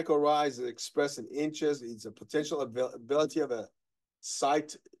 Potential vertical rise is expressed in inches. It's a potential ability of a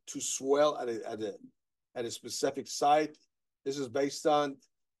site to swell at a specific site. This is based on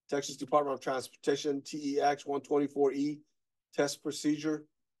Texas Department of Transportation, TEX 124E test procedure.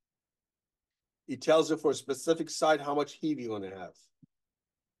 It tells you for a specific site how much heave you're going to have.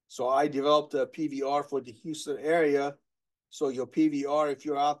 So I developed a PVR for the Houston area. So your PVR, if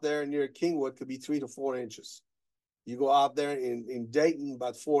you're out there near Kingwood, could be 3 to 4 inches. You go out there in Dayton,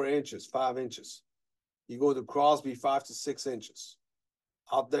 about 4 inches, 5 inches. You go to Crosby, 5 to 6 inches.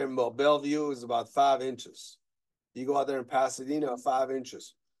 Out there in Bellevue is about 5 inches. You go out there in Pasadena, 5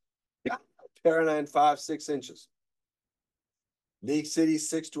 inches. Pearland, 5, 6 inches. League City,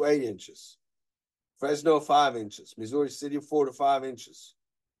 6 to 8 inches. Fresno, 5 inches. Missouri City, 4 to 5 inches.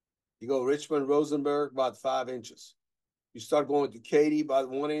 You go Richmond, Rosenberg, about 5 inches. You start going to Katy, about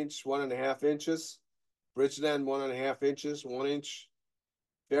 1 inch, 1.5 inches. Bridgeland, 1.5 inches, 1 inch.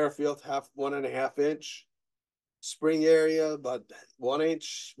 Fairfield, 1.5 inch. Spring area, about 1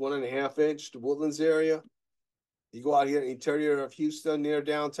 inch, 1.5 inch. The Woodlands area. You go out here, interior of Houston, near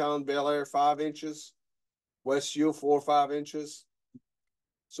downtown Bel Air, 5 inches. West U, 4 or 5 inches.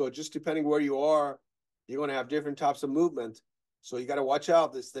 So just depending where you are, you're going to have different types of movement. So you got to watch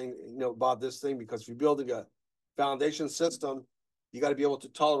out about this thing, because if you're building a foundation system, you got to be able to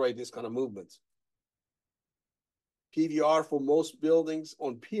tolerate this kind of movement. PVR for most buildings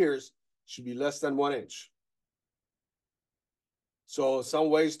on piers should be less than 1 inch. So some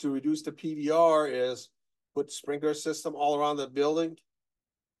ways to reduce the PVR is put sprinkler system all around the building,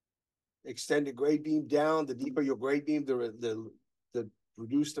 extend the grade beam down. The deeper your grade beam, the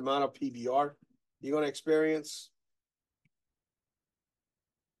reduced amount of PVR you're going to experience.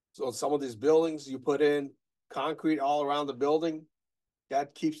 So some of these buildings, you put in concrete all around the building.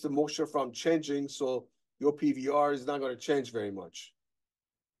 That keeps the moisture from changing, so your PVR is not going to change very much.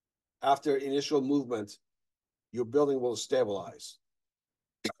 After initial movement, your building will stabilize.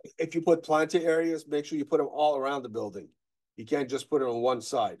 If you put planter areas, make sure you put them all around the building. You can't just put it on one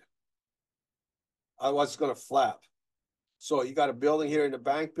side. Otherwise, it's going to flap. So you got a building here in the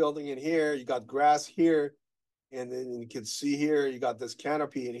bank building in here, you got grass here, and then you can see here, you got this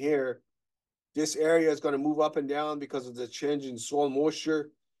canopy in here. This area is going to move up and down because of the change in soil moisture.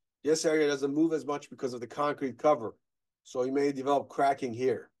 This area doesn't move as much because of the concrete cover. So you may develop cracking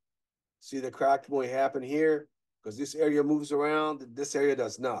here. See the crack may happen here because this area moves around, this area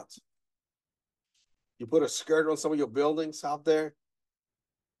does not. You put a skirt on some of your buildings out there,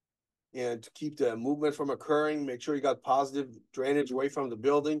 and to keep the movement from occurring, make sure you got positive drainage away from the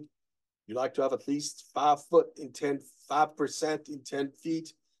building. You like to have at least 5% in 10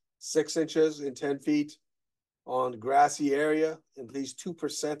 feet, 6 inches in 10 feet on grassy area, and at least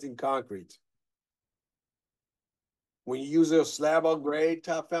 2% in concrete. When you use a slab on grade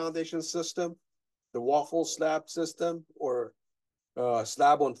top foundation system, the waffle slab system, or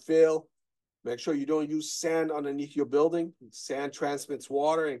slab on fill, make sure you don't use sand underneath your building. Sand transmits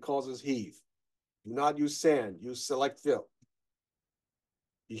water and causes heave. Do not use sand, use select fill.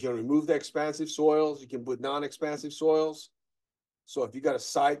 You can remove the expansive soils, you can put non-expansive soils. So if you got a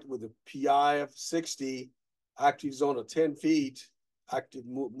site with a PI of 60, active zone of 10 feet, active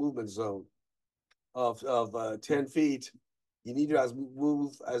movement zone of 10 feet, you need to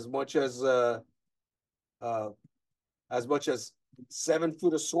move as much as 7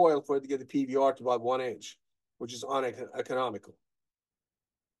 foot of soil for it to get the PVR to about 1 inch, which is uneconomical.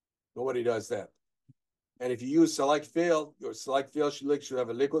 Nobody does that. And if you use select fill, your select fill should have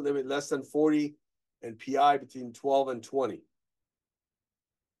a liquid limit less than 40 and PI between 12 and 20.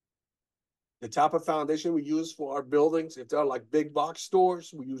 The type of foundation we use for our buildings, if they're like big box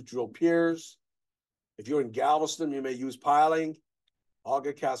stores, we use drill piers. If you're in Galveston, you may use piling,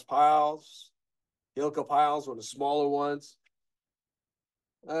 auger cast piles, Hilca piles, or the smaller ones.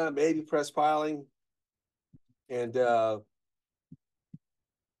 Maybe press piling. And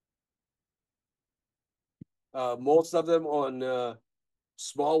most of them on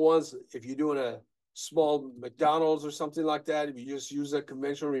small ones, if you're doing a small McDonald's or something like that, if you just use a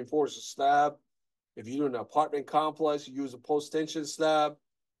conventional reinforced slab. If you're doing an apartment complex, you use a post-tension slab.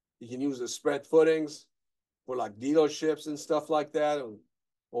 You can use the spread footings for like dealerships and stuff like that,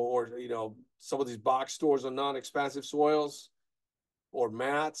 or some of these box stores on non-expansive soils, or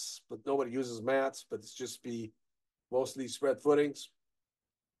mats, but nobody uses mats, but it's just be mostly spread footings.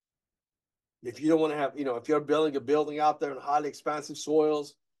 If you don't want to have, if you're building a building out there in highly expansive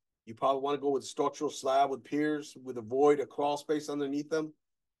soils, you probably want to go with structural slab with piers with a void, a crawl space underneath them,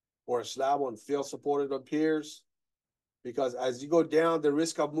 or a slab on fill supported on piers, because as you go down, the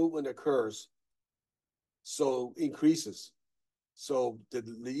risk of movement occurs. So increases. So the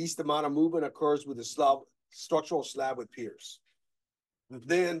least amount of movement occurs with a structural slab with piers.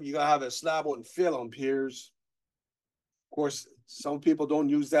 Then you gotta have a slab on fill on piers. Of course, some people don't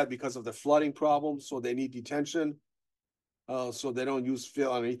use that because of the flooding problem, so they need detention. So they don't use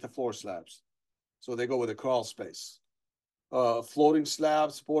fill underneath the floor slabs. So they go with a crawl space. Floating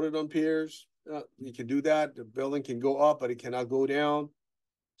slabs supported on piers. You can do that. The building can go up, but it cannot go down.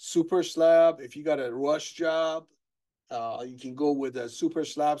 Super slab, if you got a rush job, You can go with a super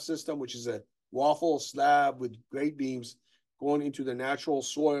slab system, which is a waffle slab with grade beams going into the natural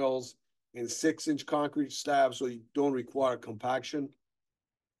soils in 6-inch concrete slabs, so you don't require compaction.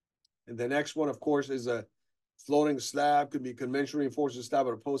 And the next one, of course, is a floating slab. Could be conventional reinforced slab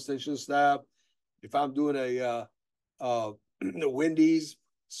or a post-tension slab. If I'm doing a windies,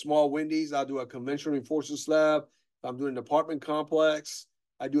 small windies, I'll do a conventional reinforced slab. If I'm doing an apartment complex,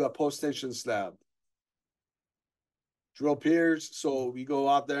 I do a post-tension slab. Drill piers. So we go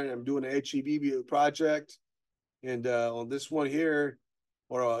out there and I'm doing an HEB project. And on this one here,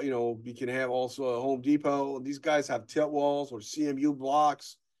 or, you can have also a Home Depot. These guys have tilt walls or CMU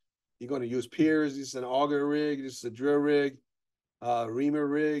blocks. You're going to use piers. This is an auger rig. This is a drill rig, reamer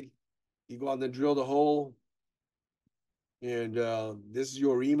rig. You go out and drill the hole. And this is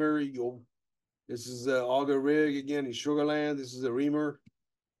your reamer. This is an auger rig again in Sugarland. This is a reamer.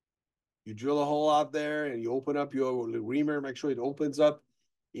 You drill a hole out there and you open up your reamer. Make sure it opens up.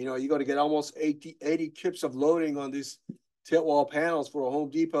 You're going to get almost 80 kips of loading on these tilt wall panels for a Home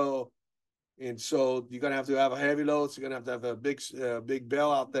Depot. And so you're going to have a heavy load. So you're going to have a big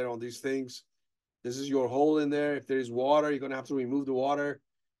bell out there on these things. This is your hole in there. If there's water, you're going to have to remove the water.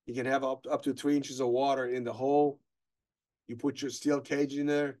 You can have up to 3 inches of water in the hole. You put your steel cage in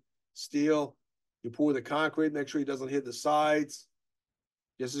there, steel. You pour the concrete, make sure it doesn't hit the sides.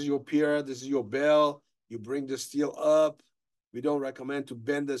 This is your pier. This is your bell. You bring the steel up. We don't recommend to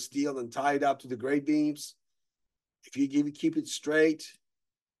bend the steel and tie it up to the grade beams. If you keep it straight,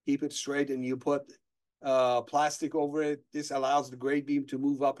 and you put plastic over it, this allows the grade beam to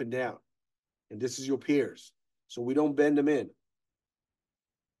move up and down. And this is your piers. So we don't bend them in.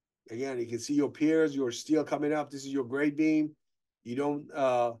 Again, you can see your piers, your steel coming up. This is your grade beam. You don't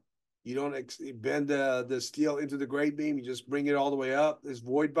bend the steel into the grade beam. You just bring it all the way up. There's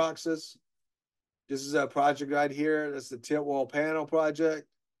void boxes. This is a project right here. That's the tilt wall panel project.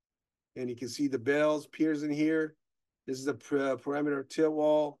 And you can see the bells, piers in here. This is the perimeter tilt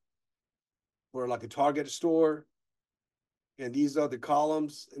wall for like a Target store. And these are the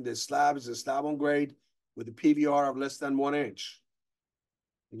columns. And the slab is a slab on grade with a PVR of less than 1 inch.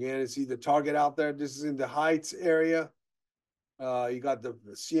 Again, you see the Target out there. This is in the heights area. You got the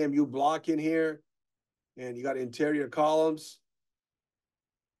CMU block in here. And you got interior columns.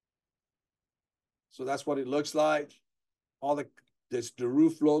 So that's what it looks like. All the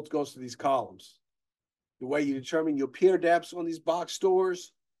roof load goes to these columns. The way you determine your pier depths on these box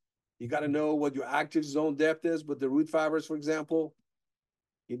stores, you got to know what your active zone depth is with the root fibers, for example.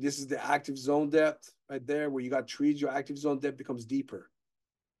 This is the active zone depth right there. Where you got trees, your active zone depth becomes deeper.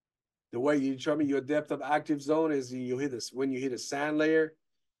 The way you determine your depth of active zone is when you hit a sand layer,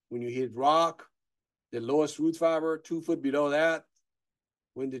 when you hit rock, the lowest root fiber, 2 foot below that.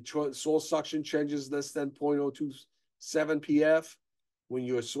 When the soil suction changes less than 0.027 pf, when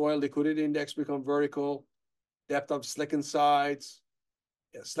your soil liquidity index becomes vertical, depth of slickened sides.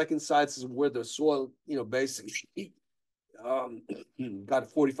 Yeah, slickened sides is where the soil, basically got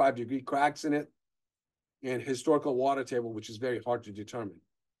 45-degree cracks in it, and historical water table, which is very hard to determine.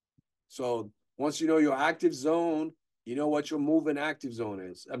 So once you know your active zone, you know what your movement active zone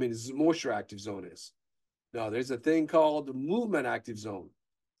is. This is moisture active zone is. Now, there's a thing called the movement active zone.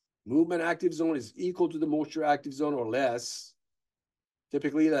 Movement active zone is equal to the moisture active zone or less,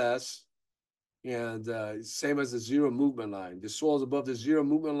 typically less. And same as the zero movement line. The soils above the zero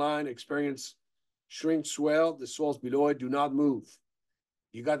movement line experience shrink swell. The soils below it do not move.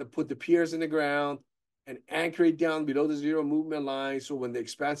 You got to put the piers in the ground and anchor it down below the zero movement line. So when the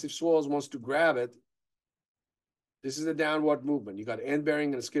expansive soils wants to grab it, this is a downward movement. You got end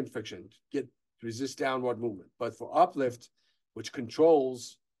bearing and skin friction to resist downward movement. But for uplift, which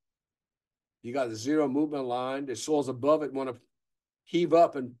controls, you got the zero movement line. The soils above it want to heave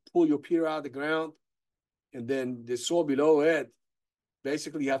up and pull your pier out of the ground. And then the soil below it,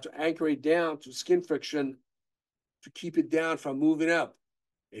 basically you have to anchor it down to skin friction to keep it down from moving up.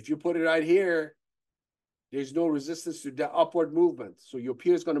 If you put it right here, there's no resistance to the upward movement. So your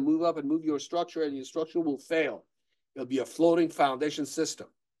pier is going to move up and move your structure, and your structure will fail. It'll be a floating foundation system.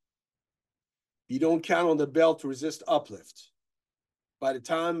 You don't count on the bell to resist uplift. By the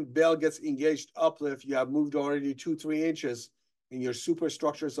time bell gets engaged uplift, you have moved already 2-3 inches, and your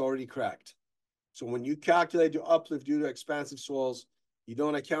superstructure is already cracked. So when you calculate your uplift due to expansive soils, you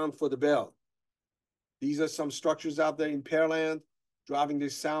don't account for the bell. These are some structures out there in Pearland. Driving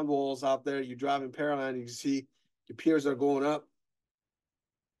these sound walls out there, you drive in Pearland, you can see the piers are going up.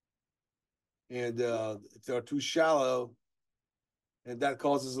 And if they're too shallow, and that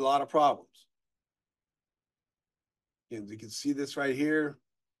causes a lot of problems. And you can see this right here.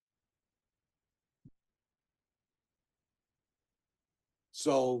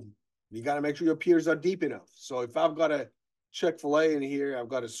 So you got to make sure your piers are deep enough. So if I've got a Chick-fil-A in here, I've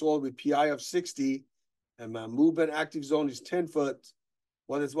got a soil with PI of 60, and my movement active zone is 10 foot.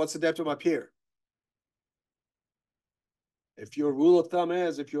 What's the depth of my pier? If your rule of thumb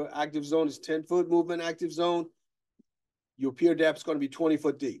is, if your active zone is 10 foot movement active zone, your pier depth is going to be 20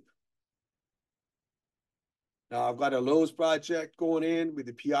 foot deep. Now I've got a Lowe's project going in with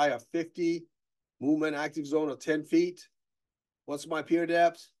the PI of 50, movement active zone of 10 feet. What's my pier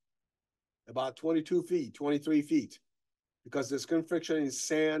depth? About 22 feet, 23 feet, because the skin friction in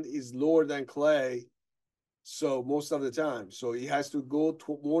sand is lower than clay. So most of the time, so it has to go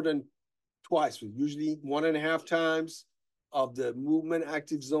more than twice, usually 1.5 times of the movement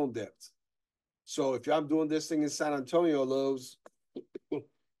active zone depth. So if I'm doing this thing in San Antonio, Lowe's,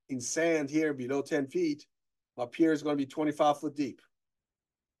 in sand here below 10 feet, my pier is going to be 25 foot deep.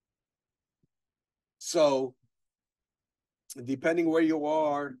 So depending where you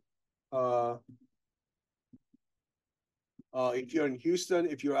are, if you're in Houston,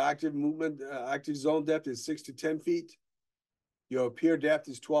 if your active movement, active zone depth is 6 to 10 feet, your pier depth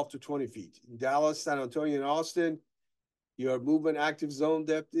is 12 to 20 feet. In Dallas, San Antonio, and Austin, your movement active zone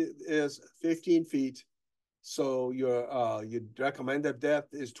depth is 15 feet. So your recommended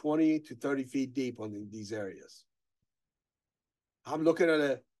depth is 20 to 30 feet deep on these areas. I'm looking at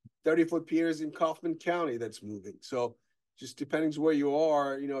a 30-foot piers in Kaufman County that's moving. So just depending where you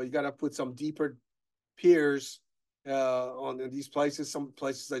are, you got to put some deeper piers on these places, some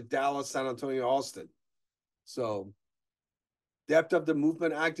places like Dallas, San Antonio, Austin. So depth of the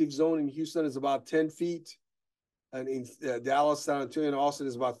movement active zone in Houston is about 10 feet. And in Dallas, San Antonio, and Austin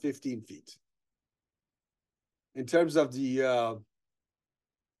is about 15 feet. In terms of the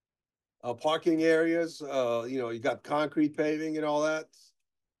parking areas, you got concrete paving and all that,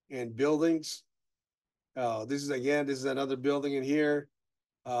 and buildings. This is another building in here.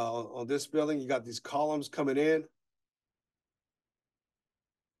 On this building, you got these columns coming in.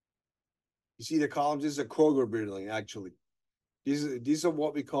 You see the columns? This is a Kroger building, actually. These are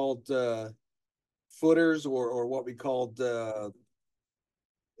what we called footers, or what we called a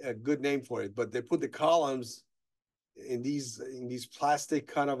good name for it. But they put the columns in these plastic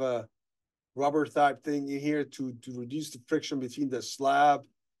kind of a rubber type thing in here to reduce the friction between the slab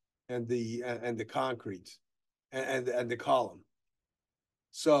and the concrete and the column.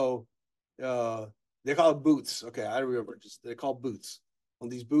 So they call it boots. Okay, I remember. They're called boots. On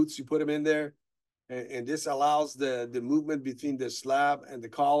these boots, you put them in there, and this allows the movement between the slab and the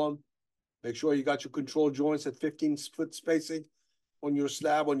column. Make sure you got your control joints at 15-foot spacing on your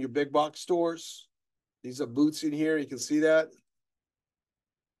slab on your big box stores. These are boots in here. You can see that.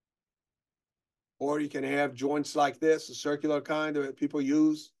 Or you can have joints like this, a circular kind that people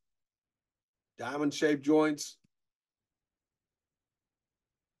use, diamond-shaped joints.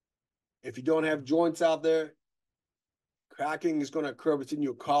 If you don't have joints out there, cracking is going to occur between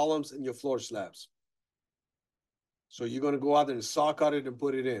your columns and your floor slabs. So you're going to go out there and saw cut it and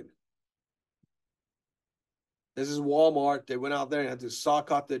put it in. This is Walmart. They went out there and had to saw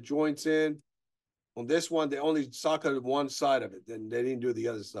cut the joints in. On this one, they only saw cut one side of it, then they didn't do the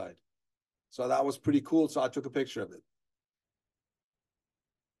other side. So that was pretty cool. So I took a picture of it.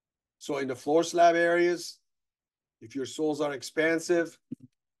 So in the floor slab areas, if your soils are expansive,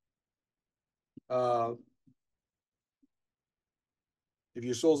 the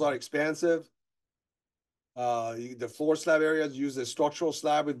floor slab areas, use a structural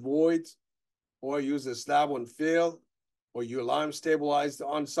slab with voids, or use a slab on fill, or you lime stabilize the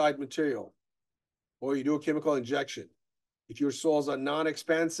on-site material, or you do a chemical injection. If your soils are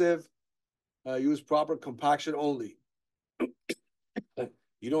non-expansive, use proper compaction only.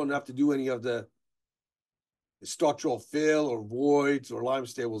 You don't have to do any of the structural fill or voids or lime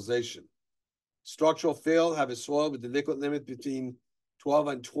stabilization. Structural fill have a soil with the liquid limit between 12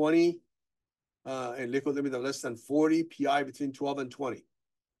 and 20, and liquid limit of less than 40, PI between 12 and 20.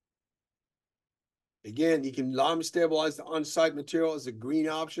 Again, you can lime stabilize the on-site material as a green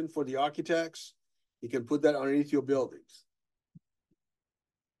option for the architects. You can put that underneath your buildings.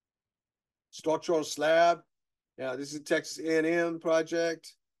 Structural slab. Yeah, this is a Texas A&M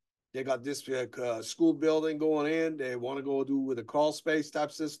project. They got this school building going in. They want to go do with a crawl space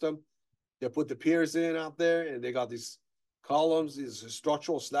type system. They put the piers in out there, and they got these columns, this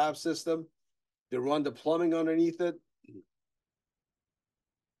structural slab system. They run the plumbing underneath it.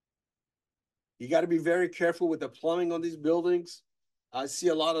 You got to be very careful with the plumbing on these buildings. I see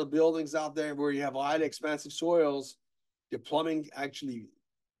a lot of buildings out there where you have highly expansive soils. The plumbing actually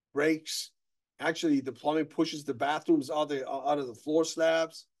breaks. Actually, the plumbing pushes the bathrooms out of the floor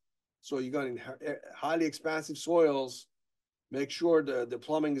slabs. So you got highly expansive soils. Make sure the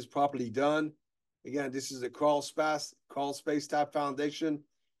plumbing is properly done. Again, this is a crawl space type foundation.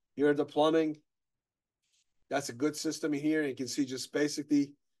 Here the plumbing. That's a good system here. You can see just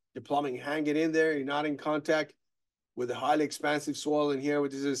basically the plumbing hanging in there. You're not in contact with the highly expansive soil in here,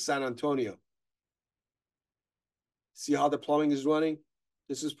 which is San Antonio. See how the plumbing is running?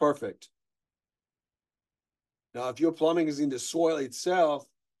 This is perfect. Now, if your plumbing is in the soil itself,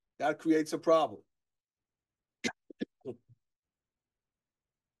 that creates a problem.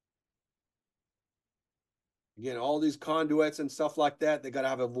 Again, all these conduits and stuff like that, they got to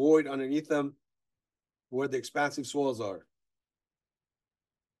have a void underneath them where the expansive soils are.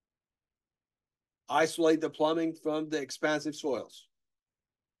 Isolate the plumbing from the expansive soils.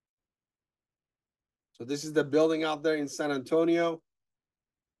 So this is the building out there in San Antonio.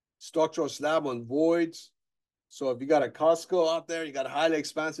 Structural slab on voids. So if you got a Costco out there, you got a highly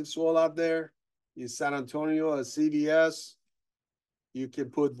expansive soil out there in San Antonio, a CVS, you can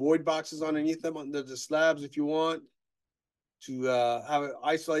put void boxes underneath them under the slabs if you want to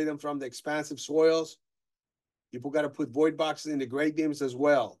isolate them from the expansive soils. People got to put void boxes in the grade beams as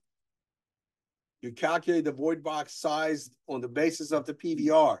well. You calculate the void box size on the basis of the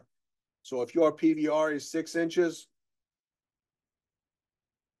PVR. So if your PVR is 6 inches,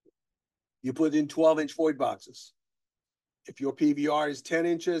 you put in 12-inch void boxes. If your PVR is 10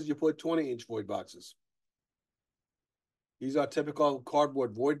 inches, you put 20-inch void boxes. These are typical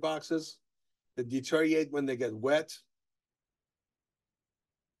cardboard void boxes that deteriorate when they get wet.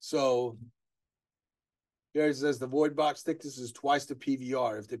 So here it says the void box thickness is twice the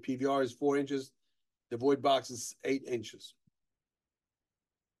PVR. If the PVR is 4 inches, the void box is 8 inches.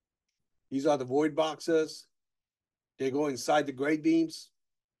 These are the void boxes. They go inside the grade beams.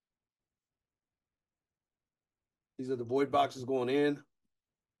 These are the void boxes going in.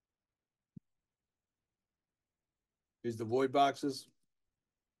 Here's the void boxes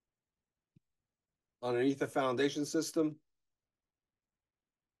underneath the foundation system.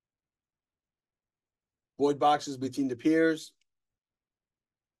 Void boxes between the piers.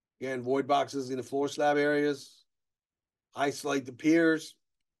 Again, void boxes in the floor slab areas. Isolate the piers.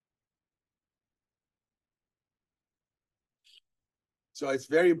 So it's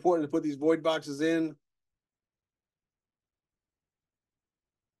very important to put these void boxes in.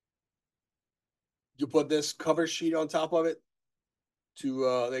 You put this cover sheet on top of it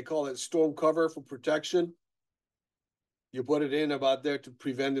to, they call it storm cover for protection. You put it in about there to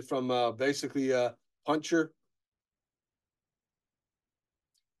prevent it from basically a puncture.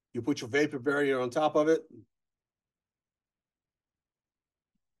 You put your vapor barrier on top of it.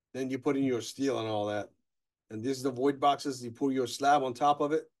 Then you put in your steel and all that. And this is the void boxes. You put your slab on top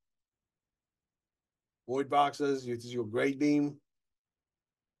of it. Void boxes, this is your grade beam.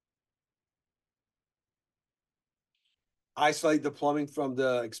 Isolate the plumbing from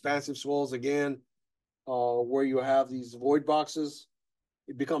the expansive soils again, where you have these void boxes.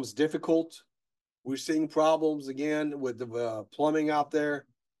 It becomes difficult. We're seeing problems again with the plumbing out there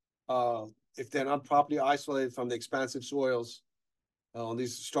if they're not properly isolated from the expansive soils on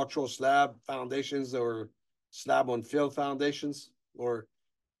these structural slab foundations or slab on fill foundations or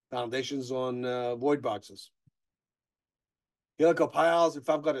foundations on void boxes. Helical piles, if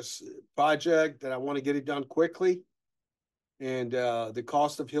I've got a project that I want to get it done quickly, and the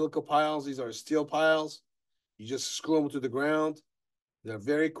cost of helical piles, these are steel piles. You just screw them to the ground. They're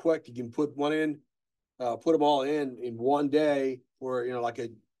very quick. You can put one in, put them all in one day, or like a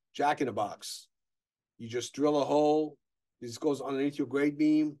jack in a box. You just drill a hole. This goes underneath your grade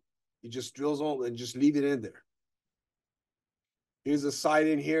beam. You just drills on and just leave it in there. Here's the site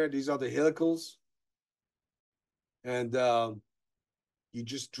in here. These are the helicals, and you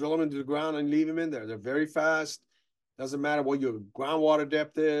just drill them into the ground and leave them in there. They're very fast. Doesn't matter what your groundwater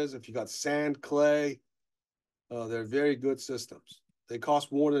depth is. If you got sand, clay, they're very good systems. They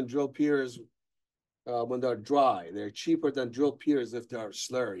cost more than drill piers when they're dry. They're cheaper than drill piers if they're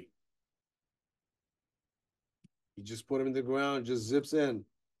slurry. You just put them in the ground, just zips in.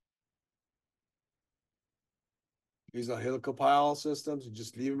 These are helical pile systems. You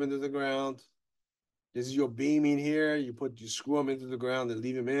just leave them into the ground. This is your beam in here. You screw them into the ground and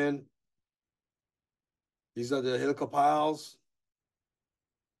leave them in. These are the helical piles,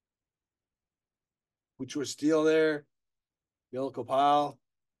 which were steel there. Helical pile.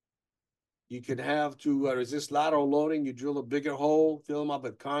 You can have to resist lateral loading. You drill a bigger hole, fill them up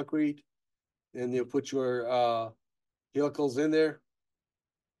with concrete, and you put your helicals in there.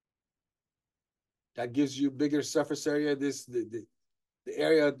 That gives you bigger surface area. The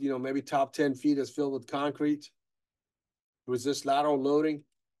area, maybe top 10 feet is filled with concrete. Resist lateral loading.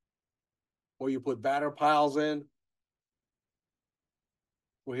 Or you put batter piles in.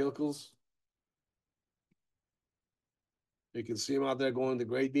 vehicles. You can see them out there going the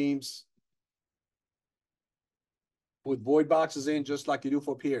grade beams. Put void boxes in just like you do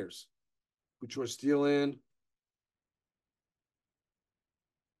for piers. Put your steel in.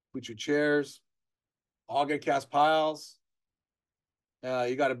 Put your chairs. Auger cast piles.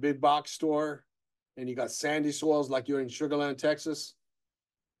 You got a big box store, and you got sandy soils like you're in Sugar Land, Texas.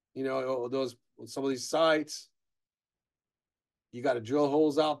 You know, those some of these sites. You got to drill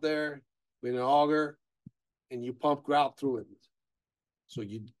holes out there with an auger, and you pump grout through it. So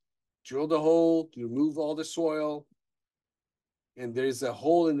you drill the hole, you remove all the soil, and there's a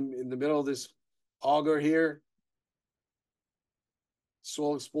hole in the middle of this auger here.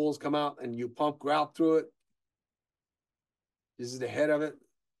 Soil spools come out, and you pump grout through it. This is the head of it.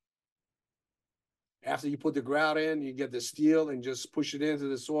 After you put the grout in, you get the steel and just push it into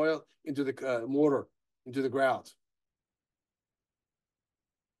the soil, into the mortar, into the grout.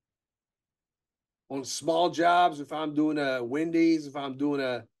 On small jobs, if I'm doing a Wendy's, if I'm doing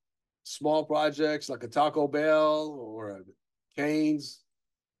a small projects like a Taco Bell or a Cane's,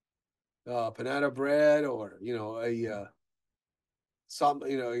 Panera Bread, or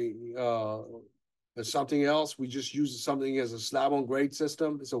something else, we just use something as a slab on grade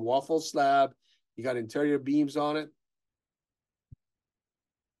system. It's a waffle slab. You got interior beams on it.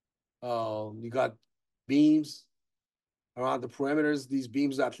 You got beams around the perimeters. These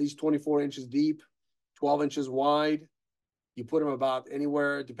beams are at least 24 inches deep, 12 inches wide. You put them about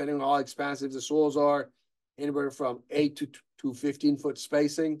anywhere, depending on how expansive the soils are, anywhere from 8 to 15-foot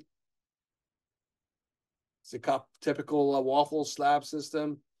spacing. It's a typical waffle slab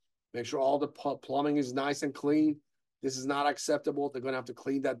system. Make sure all the plumbing is nice and clean. This is not acceptable. They're going to have to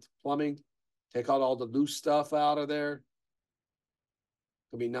clean that plumbing. Take out all the loose stuff out of there.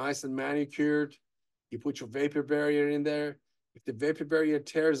 It'll be nice and manicured. You put your vapor barrier in there. If the vapor barrier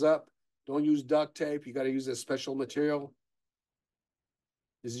tears up, don't use duct tape. You got to use a special material.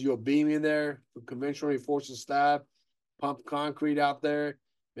 This is your beam in there for conventional reinforced slab. Pump concrete out there.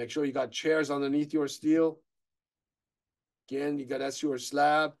 Make sure you got chairs underneath your steel. Again, that's your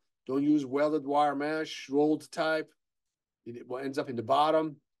slab. Don't use welded wire mesh, rolled type. It ends up in the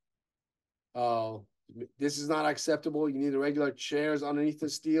bottom. This is not acceptable. You need regular chairs underneath the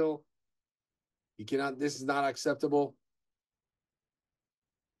steel. You cannot, this is not acceptable.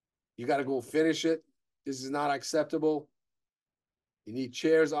 You got to go finish it. This is not acceptable. You need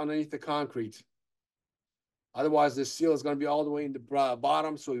chairs underneath the concrete. Otherwise, the steel is going to be all the way in the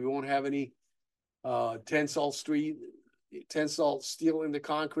bottom, so you won't have any tensile steel in the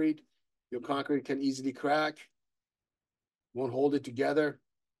concrete. Your concrete can easily crack. Won't hold it together.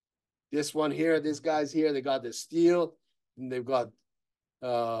 This one here, these guys here, they got the steel, and they've got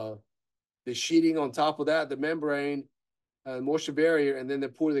the sheeting on top of that, the membrane, moisture barrier, and then they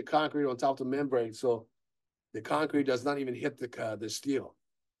pour the concrete on top of the membrane. So the concrete does not even hit the steel.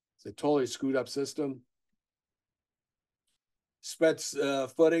 It's a totally screwed up system. Spread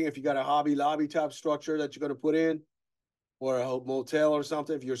footing, if you got a Hobby Lobby type structure that you're going to put in, or a motel or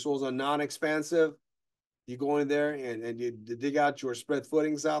something, if your soils are non-expansive, you go in there and you dig out your spread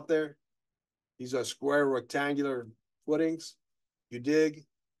footings out there. These are square rectangular footings. You dig,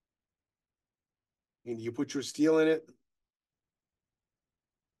 and you put your steel in it,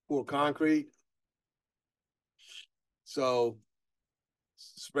 pour concrete. So,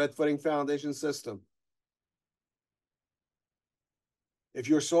 spread footing foundation system. If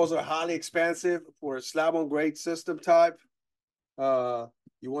your soils are highly expansive for a slab on grade system type,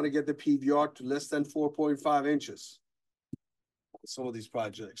 you want to get the PVR to less than 4.5 inches. Some of these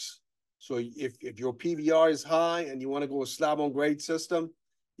projects. So if your PVR is high and you want to go a slab on grade system,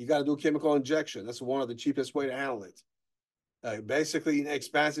 you got to do chemical injection. That's one of the cheapest way to handle it. Basically, in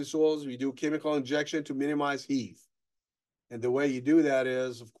expansive soils, we do chemical injection to minimize heave. And the way you do that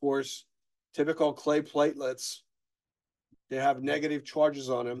is, of course, typical clay platelets, they have negative charges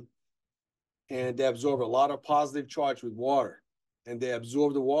on them, and they absorb a lot of positive charge with water. And they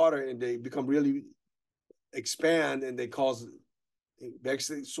absorb the water, and they become really expand, and they cause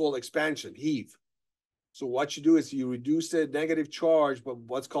basically soil expansion, heave. So what you do is you reduce the negative charge, but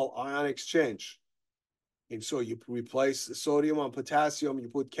what's called ion exchange. And so you replace the sodium on potassium, you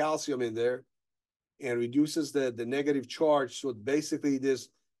put calcium in there, and reduces the negative charge. So basically this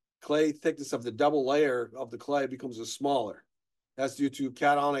clay thickness of the double layer of the clay becomes a smaller. That's due to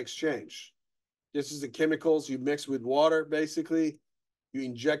cation exchange. This is the chemicals you mix with water, basically. You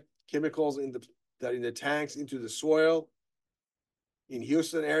inject chemicals in the tanks into the soil. In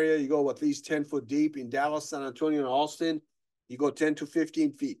Houston area, you go at least 10 foot deep. In Dallas, San Antonio, and Austin, you go 10 to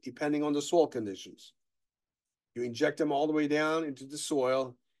 15 feet, depending on the soil conditions. You inject them all the way down into the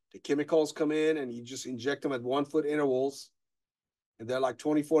soil. The chemicals come in and you just inject them at 1 foot intervals. And they're like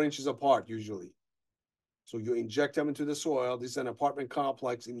 24 inches apart usually. So you inject them into the soil. This is an apartment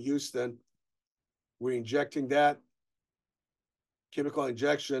complex in Houston. We're injecting that chemical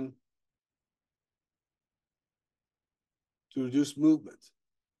injection to reduce movement.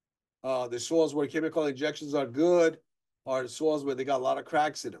 The soils where chemical injections are good are the soils where they got a lot of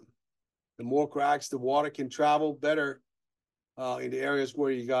cracks in them. The more cracks, the water can travel better in the areas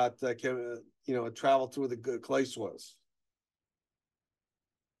where you got, travel through the good clay soils.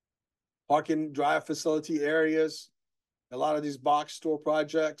 Parking drive facility areas, a lot of these box store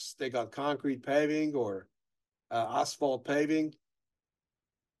projects, they got concrete paving or asphalt paving.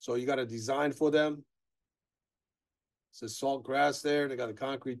 So you got to design for them. It says salt grass there. They got a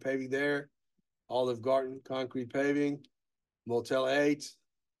concrete paving there. Olive Garden, concrete paving. Motel 8.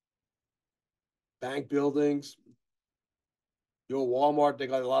 Bank buildings. Your Walmart, they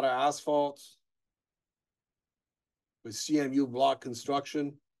got a lot of asphalt. With CMU block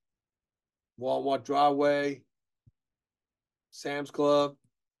construction. Walmart driveway. Sam's Club.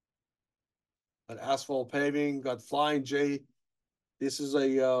 Got asphalt paving. Got Flying J. This is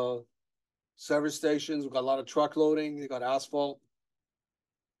a service stations. We've got a lot of truck loading. They got asphalt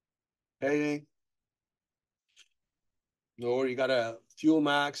paving. Or you got a Fuel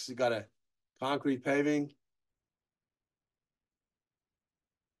Max. You got a concrete paving.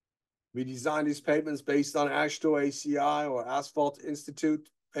 We designed these pavements based on AASHTO ACI or Asphalt Institute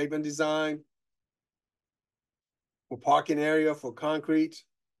pavement design. For parking area for concrete,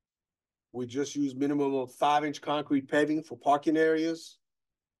 we just use minimum of 5-inch concrete paving for parking areas.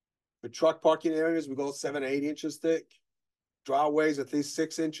 For truck parking areas, we go 7 to 8 inches thick. Driveways at least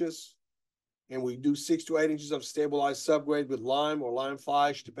 6 inches. And we do 6 to 8 inches of stabilized subgrade with lime or lime fly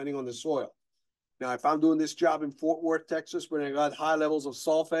ash, depending on the soil. Now, if I'm doing this job in Fort Worth, Texas, where I got high levels of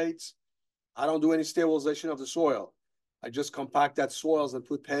sulfates, I don't do any stabilization of the soil. I just compact that soils and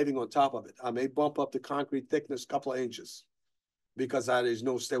put paving on top of it. I may bump up the concrete thickness a couple of inches because that is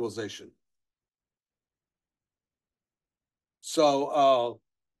no stabilization. So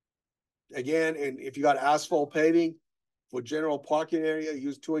again, and if you got asphalt paving for general parking area,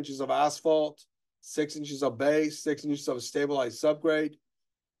 use 2 inches of asphalt, 6 inches of base, 6 inches of stabilized subgrade.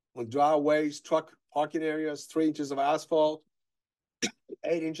 On driveways, truck parking areas, 3 inches of asphalt,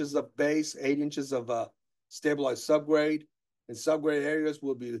 8 inches of base, 8 inches of stabilized subgrade. And subgrade areas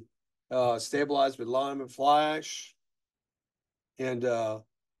will be stabilized with lime and fly ash. And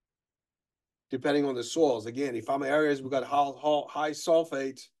depending on the soils, again, if I'm in areas we've got high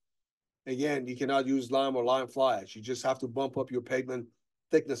sulfate, again, you cannot use lime or lime fly ash. You just have to bump up your pavement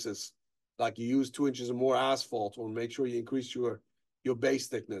thicknesses, like you use 2 inches or more asphalt, or make sure you increase your base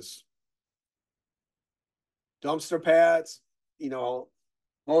thickness. Dumpster pads,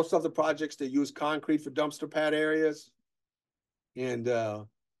 most of the projects, they use concrete for dumpster pad areas. And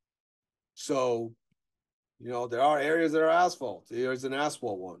so, there are areas that are asphalt. There's an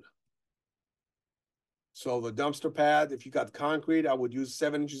asphalt one. So the dumpster pad, if you got concrete, I would use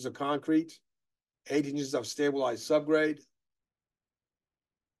 7 inches of concrete, 8 inches of stabilized subgrade,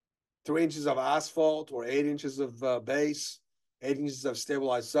 3 inches of asphalt or 8 inches of base, 8 inches of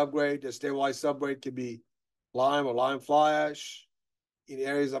stabilized subgrade. The stabilized subgrade can be lime or lime fly ash. In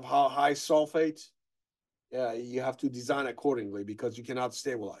areas of high sulfate, you have to design accordingly because you cannot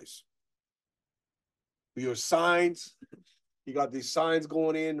stabilize. For your signs, you got these signs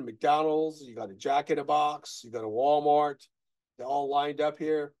going in, McDonald's, you got a Jack in the Box, you got a Walmart. They're all lined up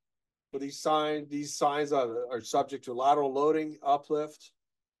here. For these signs are subject to lateral loading, uplift,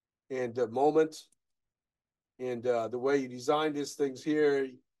 and moment. And the way you design these things here,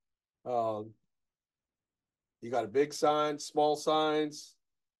 you got a big sign, small signs.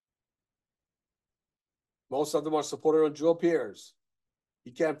 Most of them are supported on drill piers.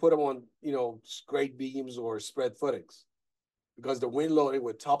 You can't put them on, straight beams or spread footings because the wind loading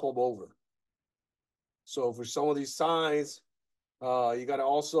would topple them over. So for some of these signs, you got to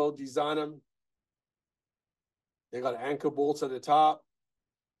also design them. They got anchor bolts at the top.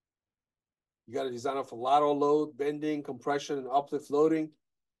 You got to design them for lateral load, bending, compression, and uplift loading.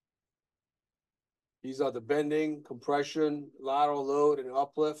 These are the bending, compression, lateral load, and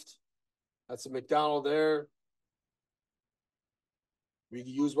uplift. That's a McDonald there. We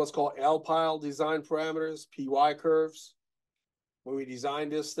use what's called L-pile design parameters, PY curves. When we design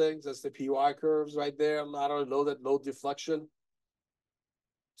these things, that's the PY curves right there, lateral load deflection.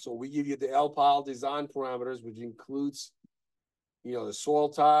 So we give you the L-pile design parameters, which includes, the soil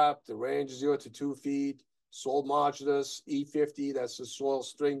type, the range 0 to 2 feet, soil modulus, E50, that's the soil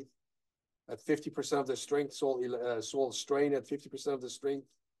strength, at 50% of the strength, soil strain at 50% of the strength,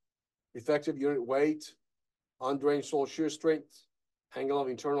 effective unit weight, undrained soil shear strength, angle of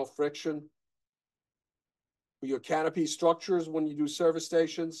internal friction. For your canopy structures, when you do service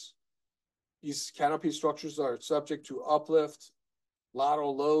stations, these canopy structures are subject to uplift,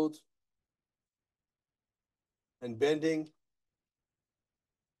 lateral load, and bending.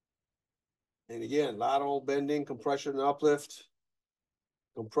 And again, lateral bending, compression, and uplift.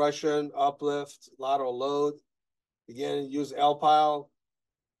 Compression, uplift, lateral load. Again, use L-pile.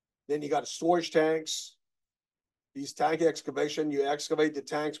 Then you got storage tanks. These tank excavation, you excavate the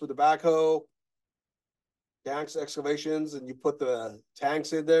tanks with the backhoe. Tanks excavations, and you put the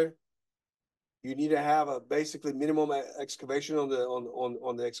tanks in there. You need to have a basically minimum excavation on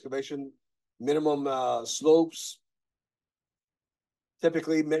the excavation, minimum slopes.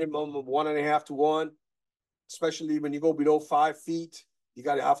 Typically minimum of 1.5 to 1, especially when you go below 5 feet. You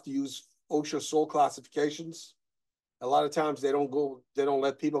got to have to use OSHA soil classifications. A lot of times they don't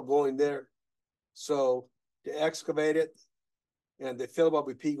let people go in there. So they excavate it and they fill them up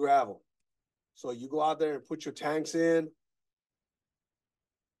with pea gravel. So you go out there and put your tanks in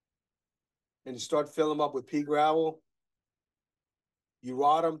and you start filling them up with pea gravel. You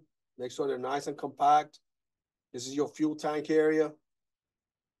rot them, make sure they're nice and compact. This is your fuel tank area.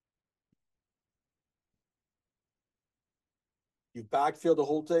 You backfill the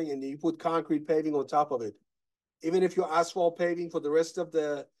whole thing and you put concrete paving on top of it. Even if you're asphalt paving for the rest of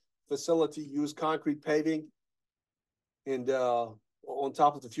the facility, use concrete paving and on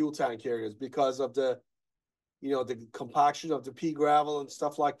top of the fuel tank areas because of the compaction of the pea gravel and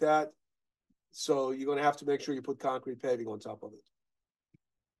stuff like that. So you're going to have to make sure you put concrete paving on top of it.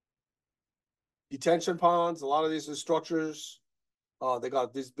 Detention ponds, a lot of these are structures. They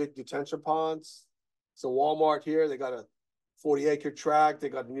got these big detention ponds. So Walmart here, they got a 40-acre tract.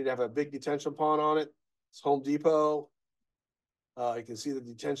 They need to have a big detention pond on it. It's Home Depot. You can see the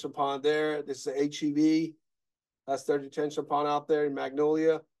detention pond there. This is a HEB. That's their detention pond out there in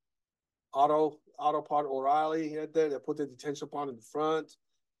Magnolia. Auto Part O'Reilly right there. They put the detention pond in the front.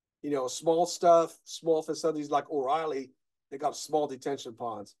 Small stuff, small facilities like O'Reilly, they got small detention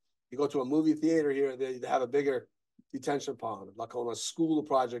ponds. You go to a movie theater here, they have a bigger detention pond. Like on a school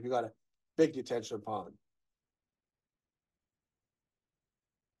project, you got a big detention pond.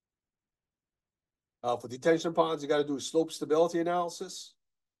 For detention ponds, you got to do a slope stability analysis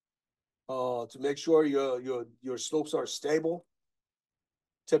to make sure your slopes are stable.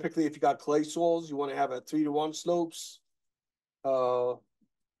 Typically, if you got clay soils, you want to have a 3-to-1 slopes. On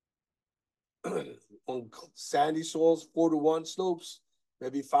sandy soils, 4-to-1 slopes,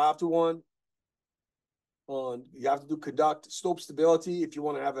 maybe 5-to-1. You have to conduct slope stability. If you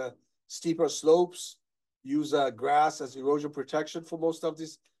want to have a steeper slopes, use grass as erosion protection for most of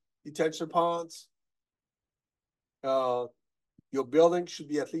these detention ponds. Your building should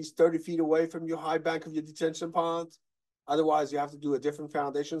be at least 30 feet away from your high bank of your detention ponds. Otherwise, you have to do a different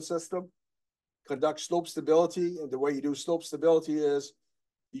foundation system. Conduct slope stability, and the way you do slope stability is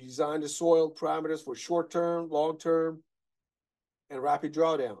you design the soil parameters for short-term, long-term, and rapid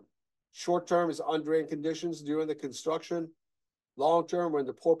drawdown. Short-term is undrained conditions during the construction. Long-term, when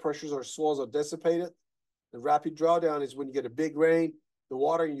the pore pressures or soils are dissipated. The rapid drawdown is when you get a big rain, the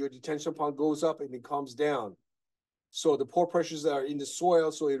water in your detention pond goes up and it comes down. So the pore pressures are in the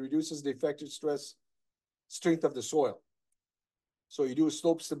soil, so it reduces the effective strength of the soil. So you do a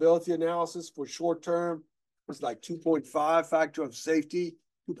slope stability analysis for short-term. It's like 2.5 factor of safety,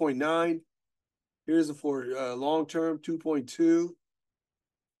 2.9. Here's for long-term, 2.2.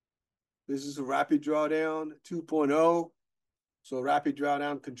 This is a rapid drawdown, 2.0. So rapid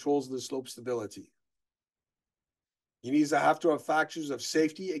drawdown controls the slope stability. You need to have to have factors of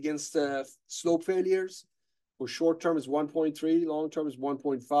safety against slope failures. For short-term is 1.3, long-term is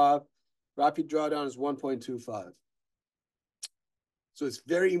 1.5. Rapid drawdown is 1.25. So it's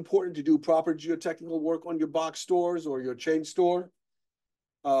very important to do proper geotechnical work on your box stores or your chain store.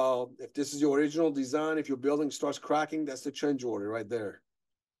 If this is your original design, if your building starts cracking, that's the change order right there.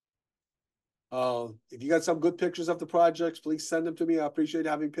 If you got some good pictures of the projects, please send them to me. I appreciate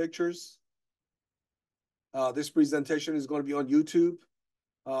having pictures. This presentation is going to be on YouTube,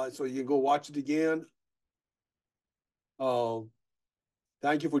 so you can go watch it again.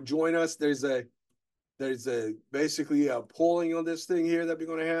 Thank you for joining us. There's basically a polling on this thing here that we're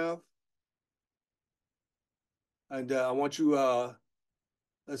going to have. And I want you,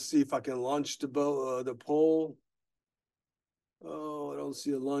 let's see if I can launch the poll. Oh, I don't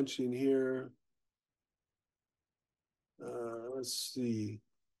see a launch in here. Let's see.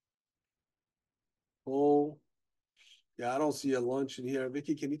 Poll. Yeah, I don't see a lunch in here.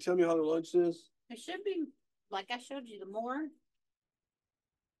 Vicky, can you tell me how the lunch is? It should be like I showed you. The more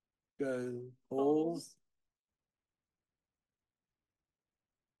Okay, holes.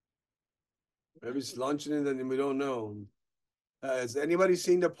 Maybe it's lunching and then we don't know. Has anybody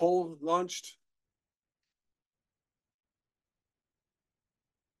seen the poll launched?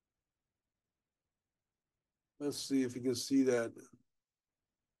 Let's see if you can see that.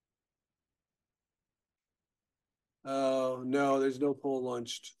 No, there's no poll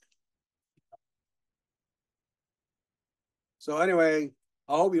launched. So anyway,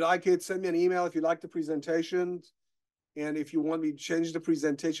 I hope you like it. Send me an email if you like the presentation. And if you want me to change the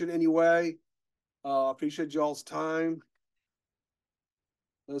presentation anyway, appreciate y'all's time.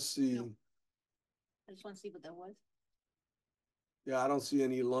 Let's see. No. I just want to see what that was. Yeah, I don't see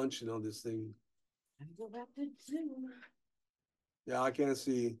any luncheon on this thing. Go back to Zoom. Yeah, I can't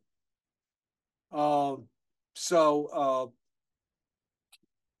see. So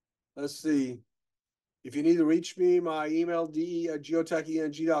let's see. If you need to reach me, my email,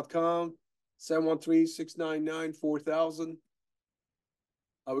 de@geotecheng.com, 713-699-4000.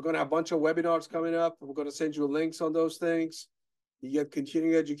 We're going to have a bunch of webinars coming up. We're going to send you links on those things. You get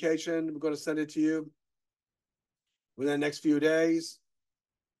continuing education. We're going to send it to you within the next few days.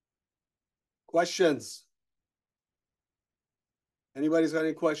 Questions? Anybody's got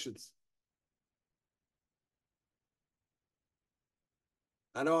any questions?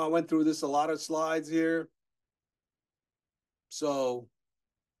 I know I went through this a lot of slides here. So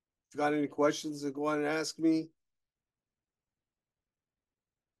if you got any questions, go ahead and ask me.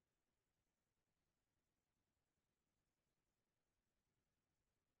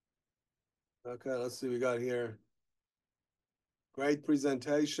 Okay, let's see what we got here. Great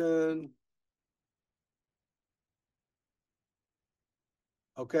presentation.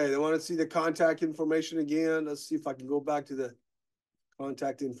 Okay, they want to see the contact information again. Let's see if I can go back to the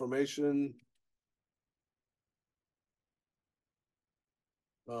contact information.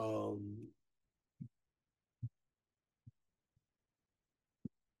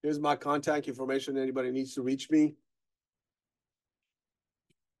 Here's my contact information. Anybody needs to reach me.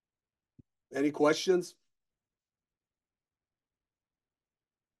 Any questions?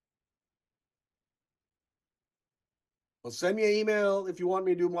 Well, send me an email if you want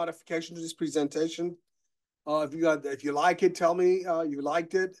me to do modifications to this presentation. If you like it, tell me you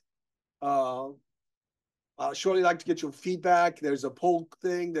liked it. I'll surely like to get your feedback. There's a poll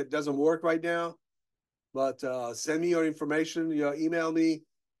thing that doesn't work right now, but send me your information. Email me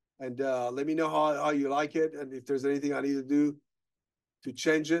and let me know how you like it and if there's anything I need to do to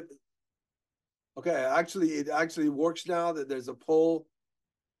change it. Okay, it actually works now that there's a poll.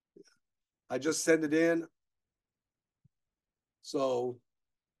 I just sent it in. So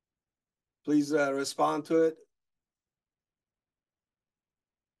please respond to it.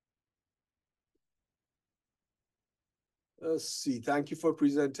 Let's see. Thank you for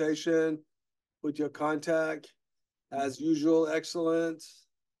presentation. Put your contact. As usual, excellent.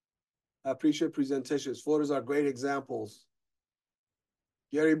 I appreciate presentations. Photos are great examples.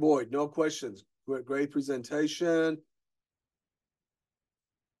 Gary Boyd, no questions. Great presentation.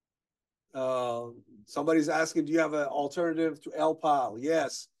 Somebody's asking, do you have an alternative to LPAL?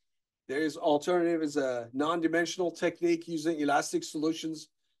 Yes, there is alternative. Is a non-dimensional technique using elastic solutions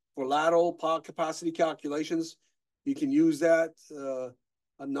for lateral pile capacity calculations. You can use that,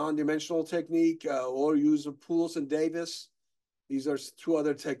 a non-dimensional technique, or use a Poulos and Davis. These are two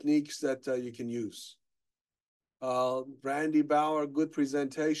other techniques that you can use. Brandy Bauer, good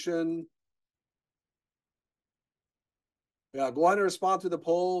presentation. Yeah, go ahead and respond to the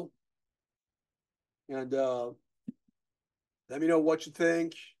poll. And let me know what you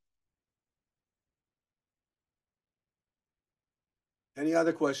think. Any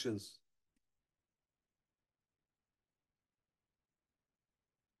other questions?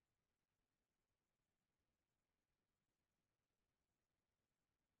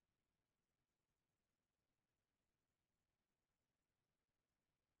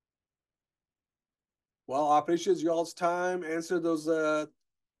 Well, I appreciate y'all's time. Answer those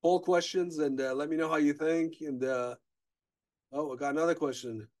poll questions and let me know how you think. And oh, I got another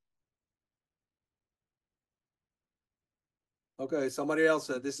question. Okay, somebody else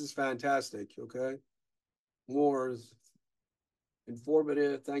said this is fantastic. Okay, more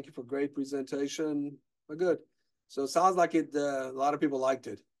informative. Thank you for great presentation. Oh, good. So it sounds like it. A lot of people liked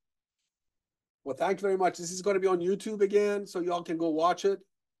it. Well, thank you very much. This is going to be on YouTube again, so y'all can go watch it.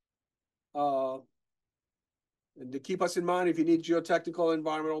 And to keep us in mind, if you need geotechnical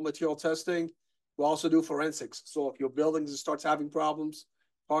environmental material testing, we also do forensics. So if your building starts having problems,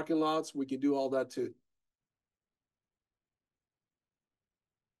 parking lots, we can do all that too.